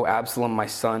you, O Absalom, my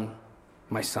son,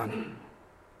 my son."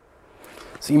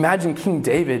 So imagine King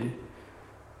David,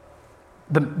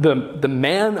 the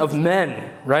man of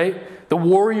men, right? The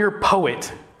warrior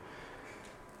poet.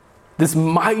 This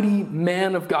mighty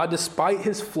man of God, despite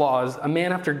his flaws, a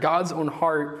man after God's own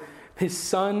heart. His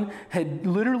son had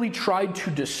literally tried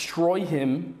to destroy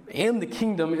him and the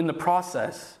kingdom in the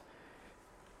process.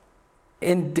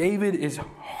 And David is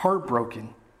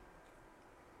heartbroken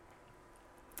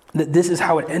that this is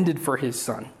how it ended for his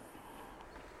son.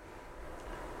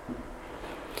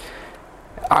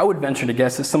 I would venture to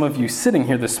guess that some of you sitting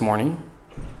here this morning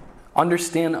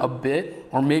understand a bit,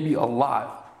 or maybe a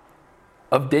lot,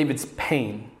 of David's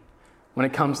pain when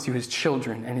it comes to his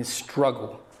children and his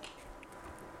struggle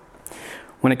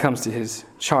when it comes to his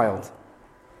child.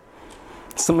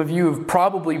 Some of you have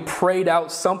probably prayed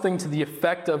out something to the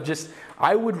effect of just,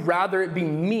 I would rather it be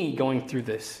me going through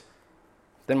this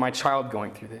than my child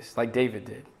going through this, like David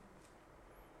did.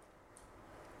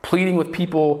 Pleading with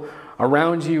people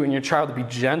around you and your child to be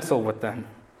gentle with them,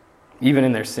 even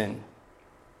in their sin.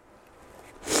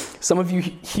 Some of you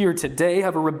here today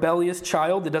have a rebellious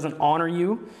child that doesn't honor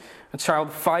you, a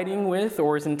child fighting with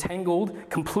or is entangled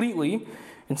completely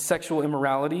in sexual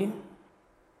immorality,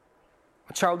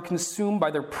 a child consumed by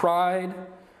their pride,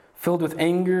 filled with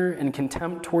anger and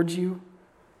contempt towards you,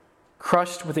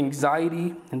 crushed with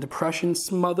anxiety and depression,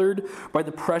 smothered by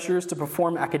the pressures to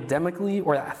perform academically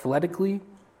or athletically,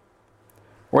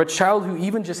 or a child who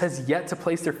even just has yet to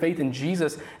place their faith in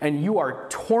Jesus, and you are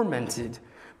tormented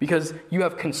because you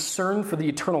have concern for the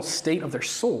eternal state of their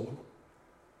soul.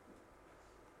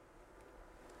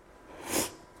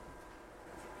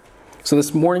 So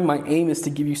this morning, my aim is to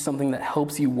give you something that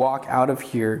helps you walk out of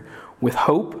here with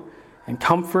hope and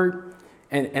comfort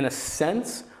and a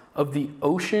sense of the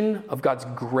ocean of God's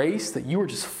grace that you are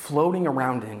just floating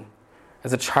around in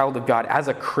as a child of God, as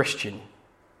a Christian.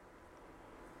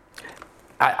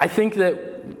 I think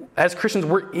that as Christians,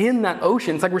 we're in that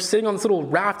ocean. It's like we're sitting on this little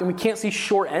raft and we can't see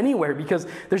shore anywhere because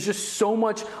there's just so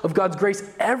much of God's grace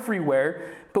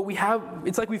everywhere. But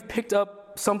it's like we've picked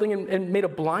up something and made a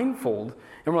blindfold.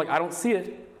 And we're like, I don't see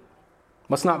it.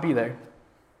 Must not be there.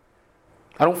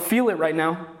 I don't feel it right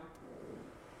now.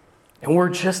 And we're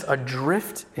just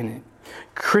adrift in it.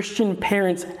 Christian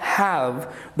parents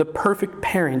have the perfect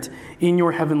parent in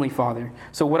your Heavenly Father.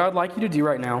 So what I'd like you to do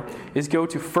right now is go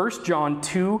to 1 John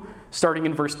 2, starting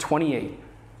in verse 28.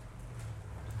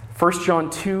 1 John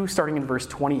 2, starting in verse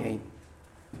 28.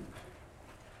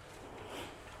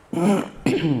 I'm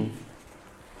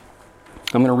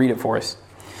going to read it for us.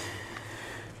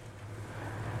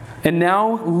 "And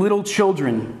now, little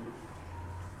children,"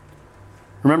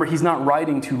 remember, he's not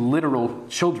writing to literal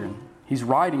children. He's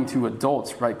writing to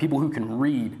adults, right? People who can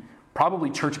read, probably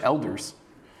church elders.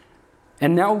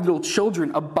 "And now, little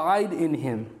children, abide in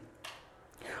him,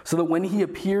 so that when he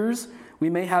appears, we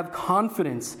may have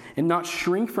confidence and not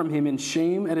shrink from him in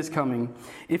shame at his coming.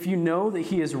 If you know that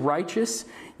he is righteous,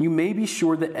 you may be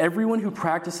sure that everyone who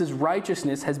practices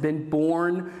righteousness has been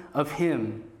born of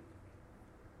him."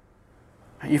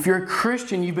 If you're a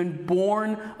Christian, you've been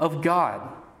born of God.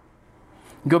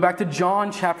 Go back to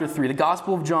John chapter 3, the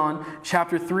Gospel of John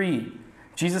chapter 3.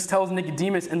 Jesus tells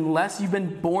Nicodemus, unless you've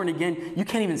been born again, you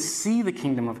can't even see the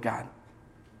kingdom of God.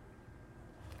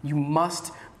 You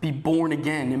must be born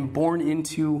again and born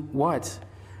into what?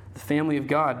 The family of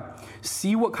God.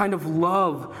 "See what kind of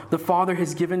love the Father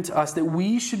has given to us, that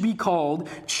we should be called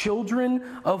children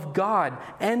of God.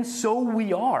 And so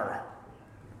we are."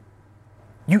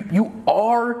 You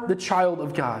are the child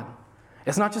of God.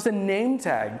 It's not just a name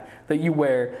tag that you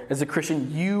wear as a Christian.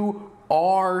 You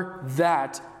are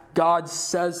that. God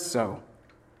says so.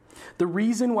 "The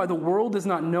reason why the world does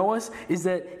not know us is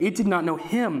that it did not know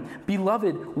him.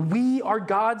 Beloved, we are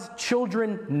God's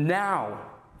children now,"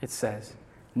 it says.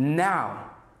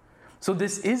 Now. So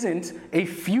this isn't a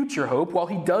future hope. While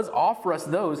he does offer us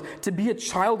those, to be a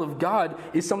child of God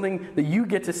is something that you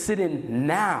get to sit in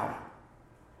now.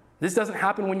 This doesn't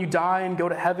happen when you die and go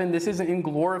to heaven. This isn't in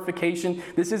glorification.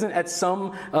 This isn't at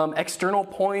some external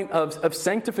point of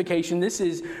sanctification. This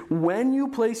is when you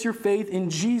place your faith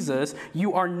in Jesus,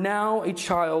 you are now a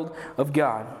child of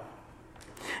God.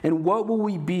 "And what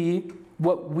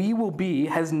we will be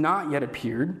has not yet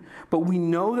appeared, but we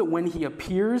know that when he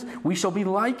appears, we shall be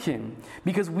like him,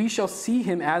 because we shall see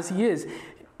him as he is."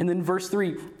 And then verse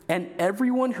 3, "And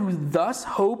everyone who thus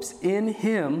hopes in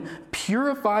him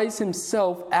purifies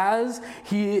himself as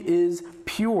he is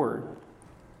pure."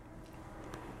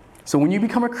 So when you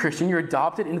become a Christian, you're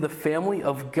adopted into the family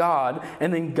of God,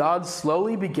 and then God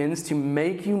slowly begins to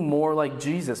make you more like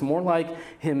Jesus, more like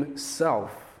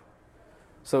himself.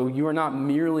 So you are not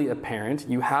merely a parent.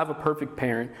 You have a perfect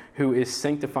parent who is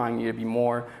sanctifying you to be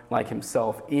more like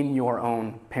himself in your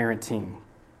own parenting.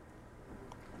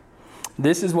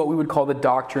 This is what we would call the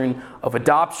doctrine of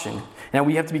adoption. Now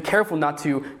we have to be careful not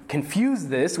to confuse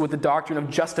this with the doctrine of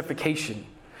justification.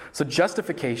 So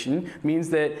justification means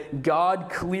that God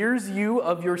clears you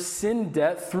of your sin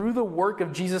debt through the work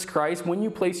of Jesus Christ when you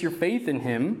place your faith in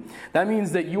him. That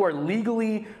means that you are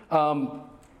legally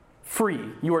free.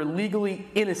 You are legally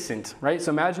innocent, right?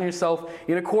 So imagine yourself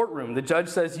in a courtroom. The judge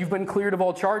says, you've been cleared of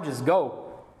all charges,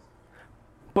 go.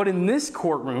 But in this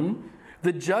courtroom,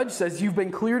 the judge says, you've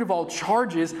been cleared of all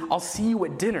charges, I'll see you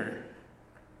at dinner.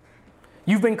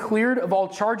 You've been cleared of all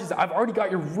charges. I've already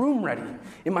got your room ready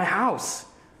in my house.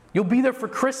 You'll be there for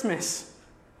Christmas.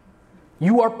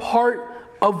 You are part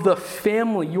of the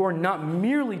family. You are not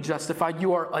merely justified.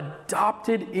 You are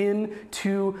adopted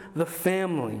into the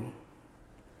family.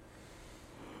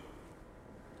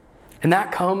 And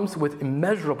that comes with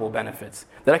immeasurable benefits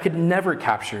that I could never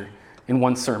capture in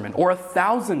one sermon, or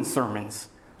 1,000 sermons.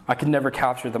 I could never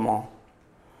capture them all.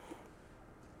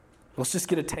 Let's just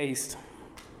get a taste.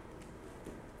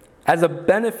 As a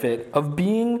benefit of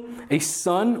being a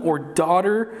son or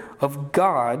daughter of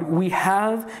God, we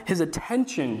have his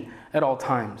attention at all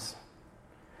times.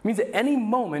 It means at any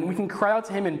moment we can cry out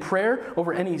to him in prayer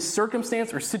over any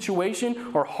circumstance or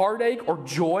situation or heartache or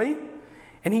joy,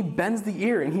 and he bends the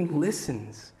ear and he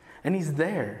listens and he's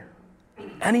there.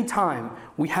 Anytime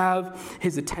we have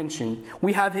his attention,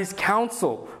 we have his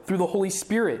counsel through the Holy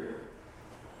Spirit.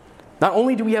 Not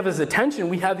only do we have his attention,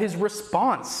 we have his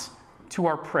response to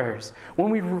our prayers. When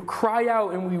we cry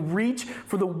out and we reach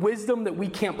for the wisdom that we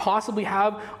can't possibly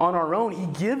have on our own, he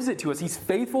gives it to us. He's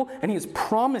faithful and he has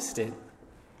promised it.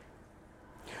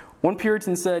 One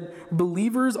Puritan said,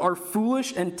 believers are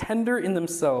foolish and tender in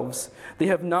themselves. They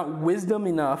have not wisdom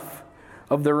enough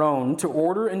of their own to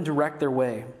order and direct their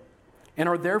way, and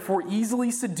are therefore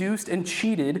easily seduced and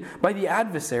cheated by the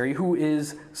adversary who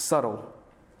is subtle.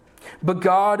 But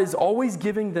God is always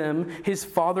giving them his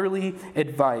fatherly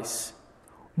advice,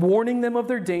 warning them of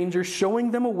their danger,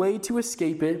 showing them a way to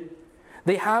escape it.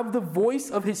 They have the voice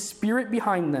of his Spirit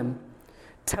behind them,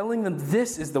 telling them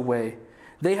this is the way.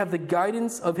 They have the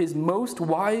guidance of his most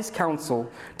wise counsel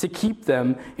to keep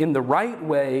them in the right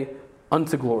way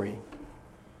unto glory.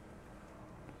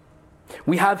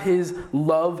 We have his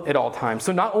love at all times.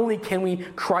 So not only can we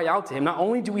cry out to him, not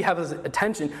only do we have his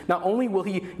attention, not only will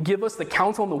he give us the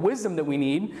counsel and the wisdom that we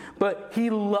need, but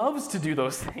he loves to do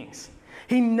those things.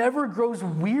 He never grows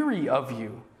weary of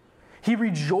you. He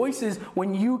rejoices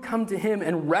when you come to him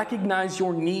and recognize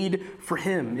your need for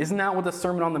him. Isn't that what the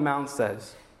Sermon on the Mount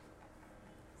says?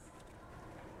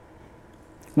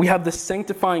 We have the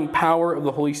sanctifying power of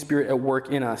the Holy Spirit at work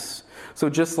in us. So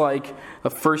just like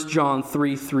 1 John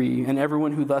 3:3, and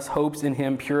everyone who thus hopes in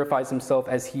him purifies himself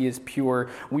as he is pure,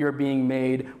 we are being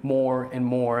made more and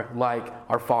more like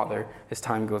our Father as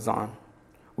time goes on.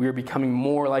 We are becoming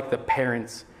more like the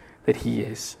parents that he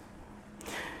is.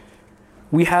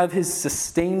 We have his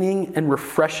sustaining and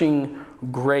refreshing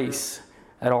grace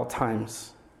at all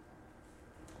times.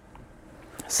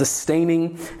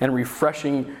 Sustaining and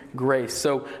refreshing grace.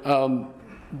 So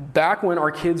back when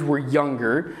our kids were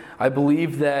younger, I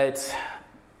believe that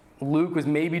Luke was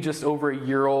maybe just over a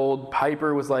year old.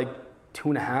 Piper was like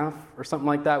 2.5 or something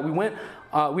like that.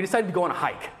 We decided to go on a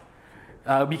hike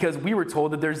because we were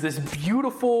told that there's this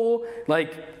beautiful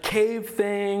like cave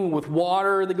thing with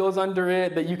water that goes under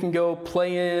it that you can go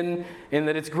play in, and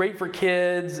that it's great for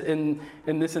kids and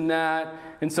this and that.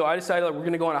 And so I decided we're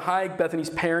going to go on a hike.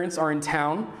 Bethany's parents are in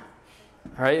town,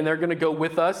 all right, and they're going to go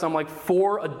with us. I'm like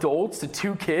 4 adults to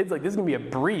 2 kids. Like, this is going to be a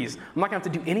breeze. I'm not going to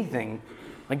have to do anything.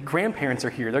 Like, grandparents are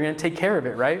here. They're going to take care of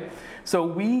it, right? So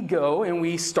we go and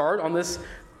we start on this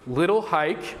little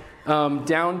hike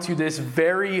down to this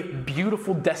very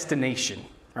beautiful destination.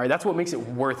 All right, that's what makes it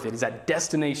worth it, is that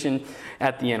destination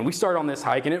at the end. We start on this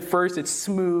hike, and at first it's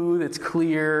smooth, it's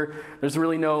clear. There's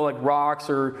really no like rocks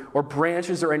or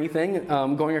branches or anything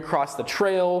going across the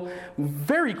trail.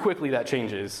 Very quickly that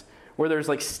changes, where there's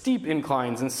like steep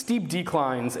inclines and steep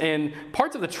declines, and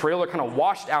parts of the trail are kind of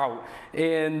washed out,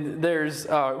 and there's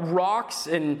rocks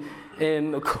and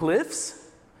cliffs.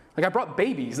 Like, I brought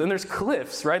babies, and there's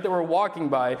cliffs, right, that we're walking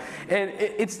by, and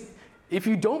it's. If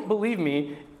you don't believe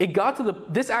me, it got to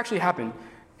this actually happened.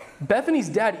 Bethany's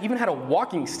dad even had a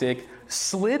walking stick,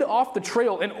 slid off the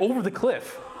trail and over the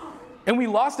cliff. And we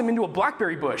lost him into a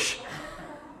blackberry bush.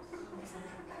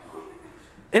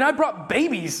 And I brought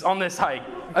babies on this hike.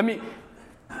 I mean,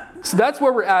 so that's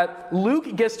where we're at.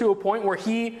 Luke gets to a point where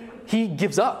he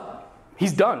gives up.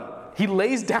 He's done. He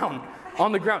lays down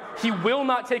on the ground. He will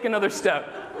not take another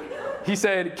step. He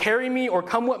said, carry me or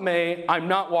come what may, I'm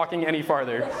not walking any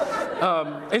farther.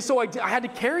 And so I had to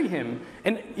carry him.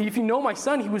 And if you know my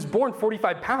son, he was born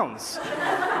 45 pounds.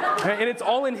 And it's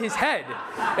all in his head.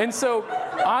 And so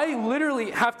I literally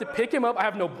have to pick him up. I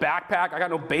have no backpack. I got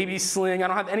no baby sling. I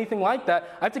don't have anything like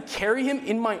that. I have to carry him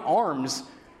in my arms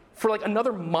for like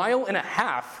another 1.5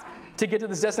 miles to get to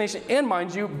this destination. And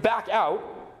mind you, back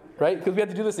out. Right? Because we had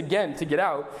to do this again to get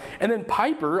out. And then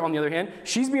Piper, on the other hand,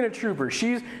 she's being a trooper.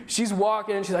 She's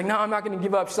walking, and she's like, no, I'm not going to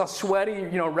give up. She's all sweaty,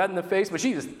 red in the face, but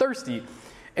she's just thirsty.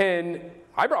 And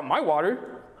I brought my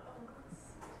water.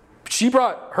 She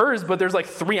brought hers, but there's like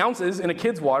 3 ounces in a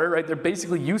kid's water, right? They're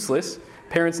basically useless.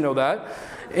 Parents know that.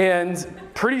 And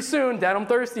pretty soon, Dad, I'm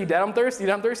thirsty. Dad, I'm thirsty.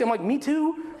 Dad, I'm thirsty. I'm like, me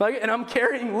too. And I'm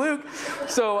carrying Luke.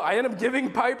 So I end up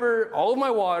giving Piper all of my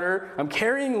water. I'm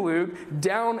carrying Luke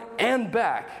down and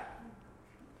back.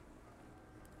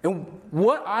 And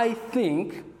what I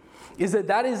think is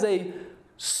that is a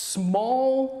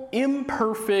small,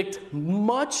 imperfect,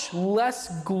 much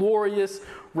less glorious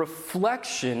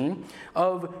reflection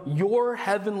of your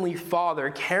Heavenly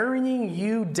Father carrying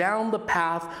you down the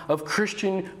path of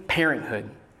Christian parenthood.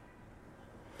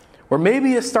 Or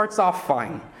maybe it starts off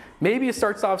fine. Maybe it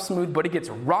starts off smooth, but it gets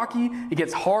rocky, it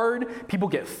gets hard, people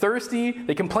get thirsty,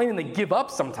 they complain and they give up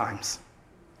sometimes.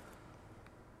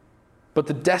 But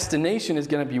the destination is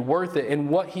going to be worth it, and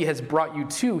what He has brought you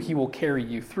to, He will carry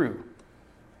you through.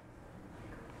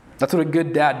 That's what a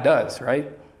good dad does, right?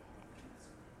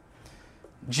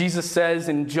 Jesus says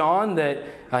in John that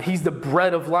He's the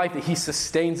bread of life, that He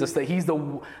sustains us, that He's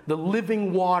the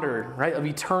living water, right, of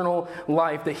eternal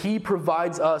life, that He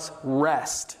provides us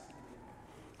rest.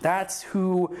 That's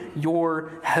who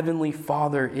your Heavenly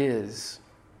Father is.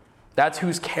 That's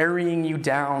who's carrying you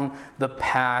down the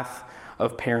path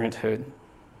of parenthood.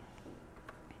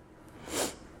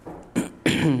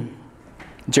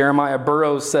 Jeremiah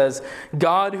Burroughs says,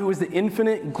 God, who is the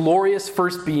infinite, glorious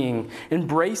first being,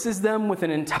 embraces them with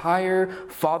an entire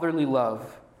fatherly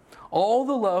love. All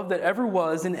the love that ever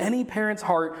was in any parent's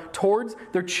heart towards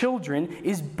their children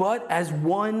is but as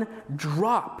one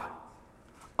drop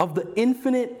of the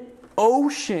infinite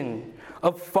ocean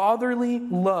of fatherly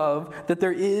love that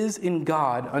there is in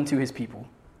God unto His people.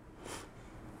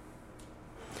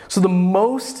 So the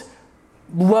most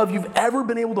love you've ever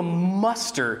been able to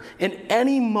muster in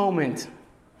any moment,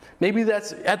 maybe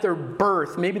that's at their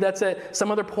birth, maybe that's at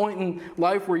some other point in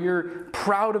life where you're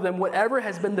proud of them, whatever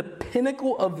has been the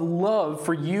pinnacle of love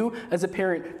for you as a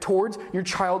parent towards your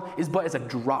child is but as a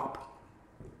drop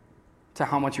to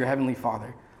how much your Heavenly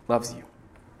Father loves you.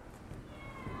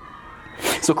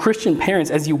 So Christian parents,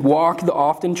 as you walk the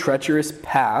often treacherous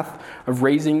path of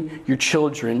raising your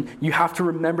children, you have to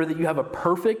remember that you have a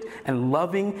perfect and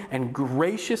loving and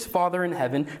gracious Father in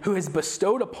heaven who has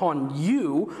bestowed upon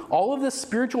you all of the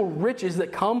spiritual riches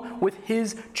that come with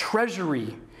His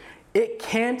treasury. It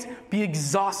can't be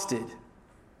exhausted.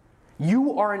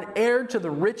 You are an heir to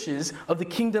the riches of the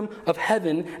kingdom of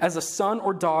heaven as a son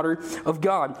or daughter of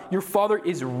God. Your Father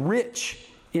is rich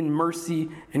in mercy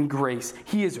and grace.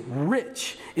 He is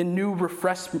rich in new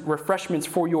refreshments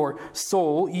for your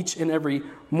soul each and every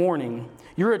morning.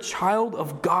 You're a child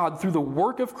of God through the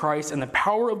work of Christ and the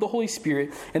power of the Holy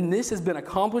Spirit, and this has been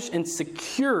accomplished and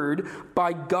secured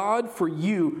by God for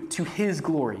you to His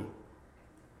glory.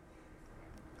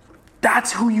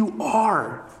 That's who you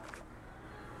are.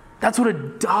 That's what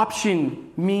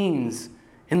adoption means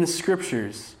in the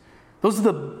Scriptures. Those are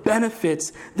the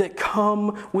benefits that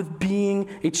come with being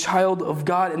a child of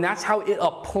God, and that's how it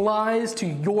applies to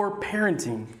your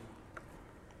parenting.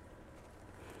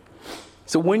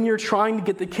 So when you're trying to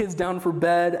get the kids down for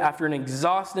bed after an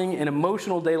exhausting and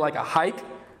emotional day like a hike,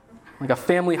 like a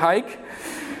family hike,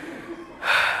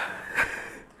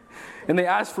 and they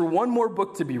ask for one more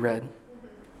book to be read,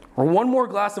 or one more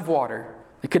glass of water,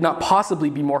 they could not possibly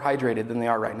be more hydrated than they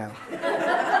are right now.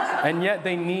 And yet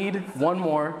they need one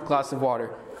more glass of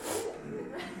water.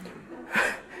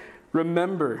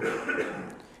 Remember,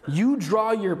 you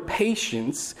draw your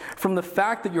patience from the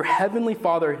fact that your Heavenly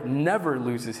Father never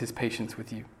loses His patience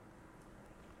with you.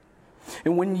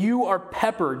 And when you are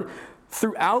peppered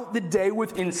throughout the day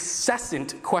with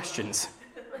incessant questions,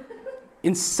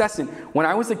 incessant. When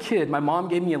I was a kid, my mom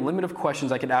gave me a limit of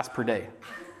questions I could ask per day.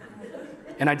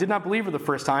 And I did not believe her the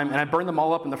first time, and I burned them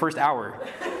all up in the first hour.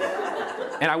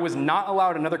 And I was not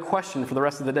allowed another question for the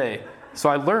rest of the day. So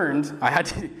I learned I had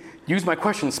to use my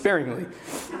questions sparingly.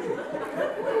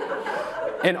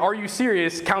 And are you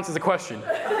serious counts as a question.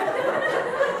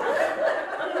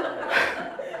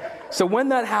 So when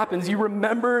that happens, you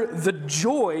remember the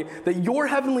joy that your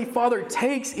Heavenly Father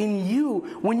takes in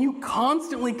you when you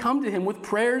constantly come to Him with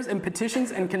prayers and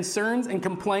petitions and concerns and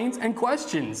complaints and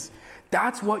questions.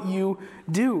 That's what you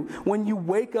do. When you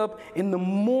wake up in the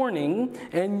morning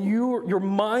and your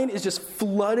mind is just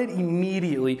flooded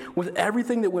immediately with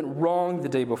everything that went wrong the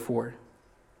day before.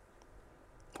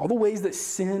 All the ways that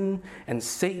sin and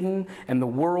Satan and the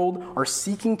world are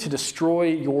seeking to destroy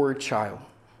your child.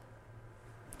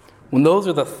 When those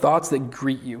are the thoughts that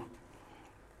greet you,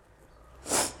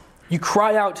 you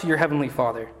cry out to your Heavenly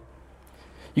Father.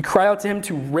 You cry out to Him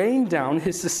to rain down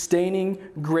His sustaining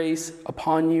grace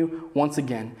upon you once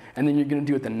again. And then you're going to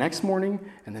do it the next morning,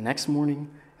 and the next morning,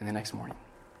 and the next morning.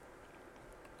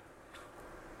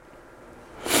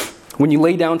 When you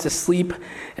lay down to sleep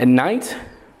at night,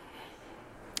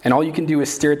 and all you can do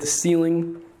is stare at the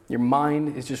ceiling, your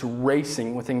mind is just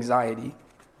racing with anxiety.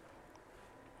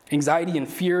 Anxiety and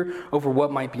fear over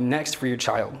what might be next for your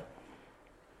child.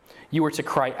 You are to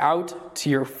cry out to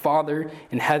your Father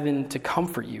in heaven to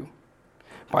comfort you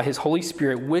by His Holy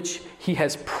Spirit, which He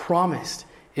has promised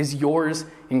is yours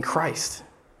in Christ.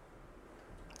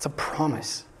 It's a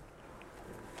promise.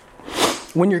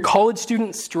 When your college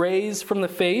student strays from the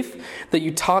faith that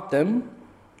you taught them,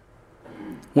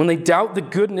 when they doubt the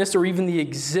goodness or even the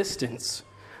existence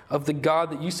of the God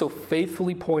that you so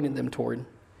faithfully pointed them toward,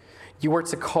 you are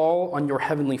to call on your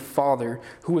Heavenly Father,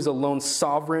 who is alone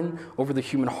sovereign over the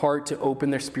human heart, to open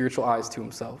their spiritual eyes to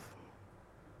Himself.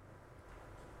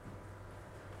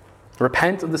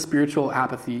 Repent of the spiritual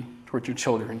apathy towards your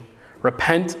children.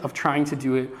 Repent of trying to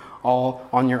do it all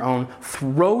on your own.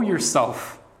 Throw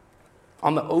yourself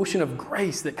on the ocean of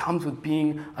grace that comes with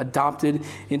being adopted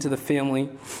into the family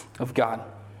of God.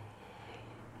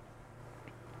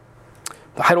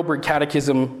 The Heidelberg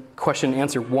Catechism, question and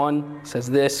answer 1, says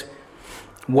this: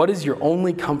 what is your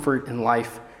only comfort in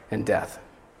life and death?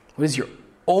 What is your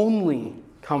only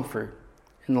comfort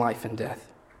in life and death?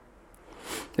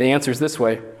 The answer is this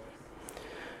way: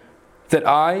 that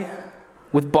I,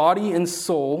 with body and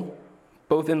soul,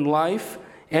 both in life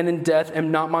and in death,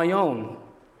 am not my own,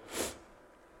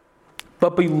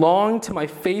 but belong to my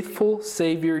faithful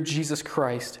Savior, Jesus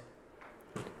Christ,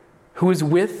 who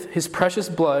with his precious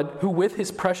blood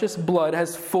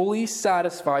has fully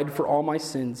satisfied for all my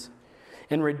sins,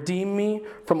 and redeemed me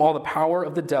from all the power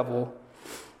of the devil,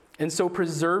 and so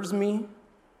preserves me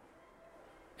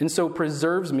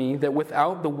that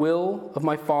without the will of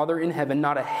my Father in heaven,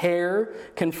 not a hair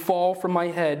can fall from my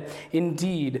head.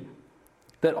 Indeed,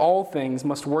 that all things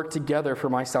must work together for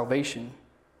my salvation.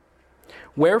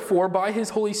 Wherefore, by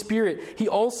His Holy Spirit, He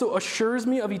also assures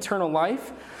me of eternal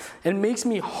life and makes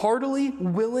me heartily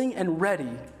willing and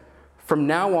ready from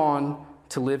now on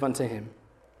to live unto Him.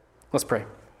 Let's pray.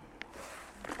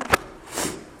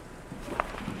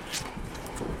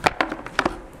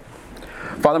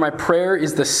 Father, my prayer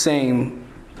is the same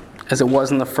as it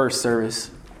was in the first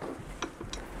service.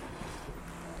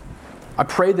 I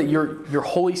pray that your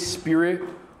Holy Spirit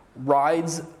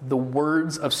rides the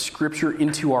words of Scripture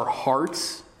into our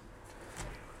hearts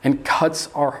and cuts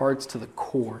our hearts to the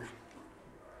core.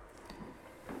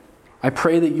 I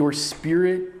pray that your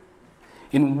Spirit,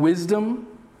 in wisdom,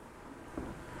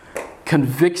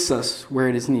 convicts us where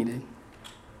it is needed,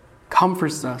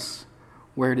 comforts us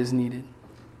where it is needed.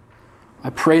 I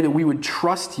pray that we would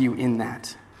trust you in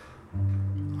that.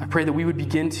 I pray that we would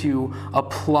begin to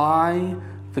apply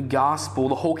the gospel,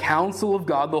 the whole counsel of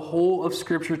God, the whole of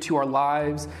Scripture to our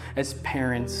lives as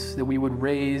parents, that we would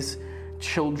raise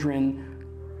children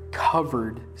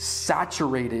covered,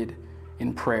 saturated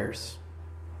in prayers.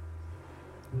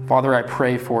 Father, I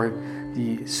pray for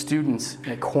the students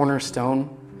at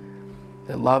Cornerstone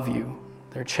that love you,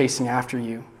 they're chasing after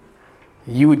you.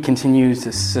 You would continue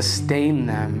to sustain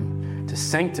them, to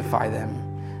sanctify them,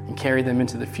 and carry them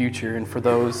into the future. And for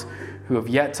those who have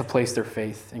yet to place their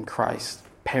faith in Christ,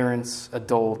 parents,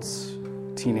 adults,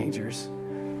 teenagers,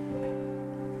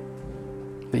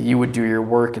 that you would do your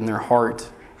work in their heart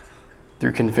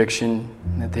through conviction,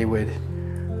 and that they would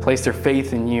place their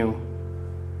faith in you,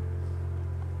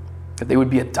 that they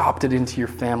would be adopted into your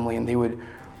family, and they would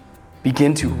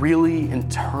begin to really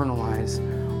internalize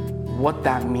what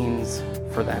that means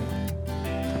for them.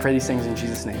 I pray these things in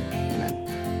Jesus' name. Amen.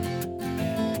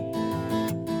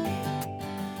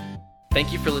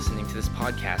 Thank you for listening to this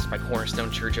podcast by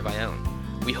Cornerstone Church of Ione.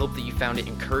 We hope that you found it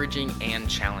encouraging and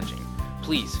challenging.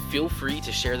 Please feel free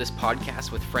to share this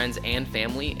podcast with friends and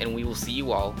family, and we will see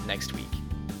you all next week.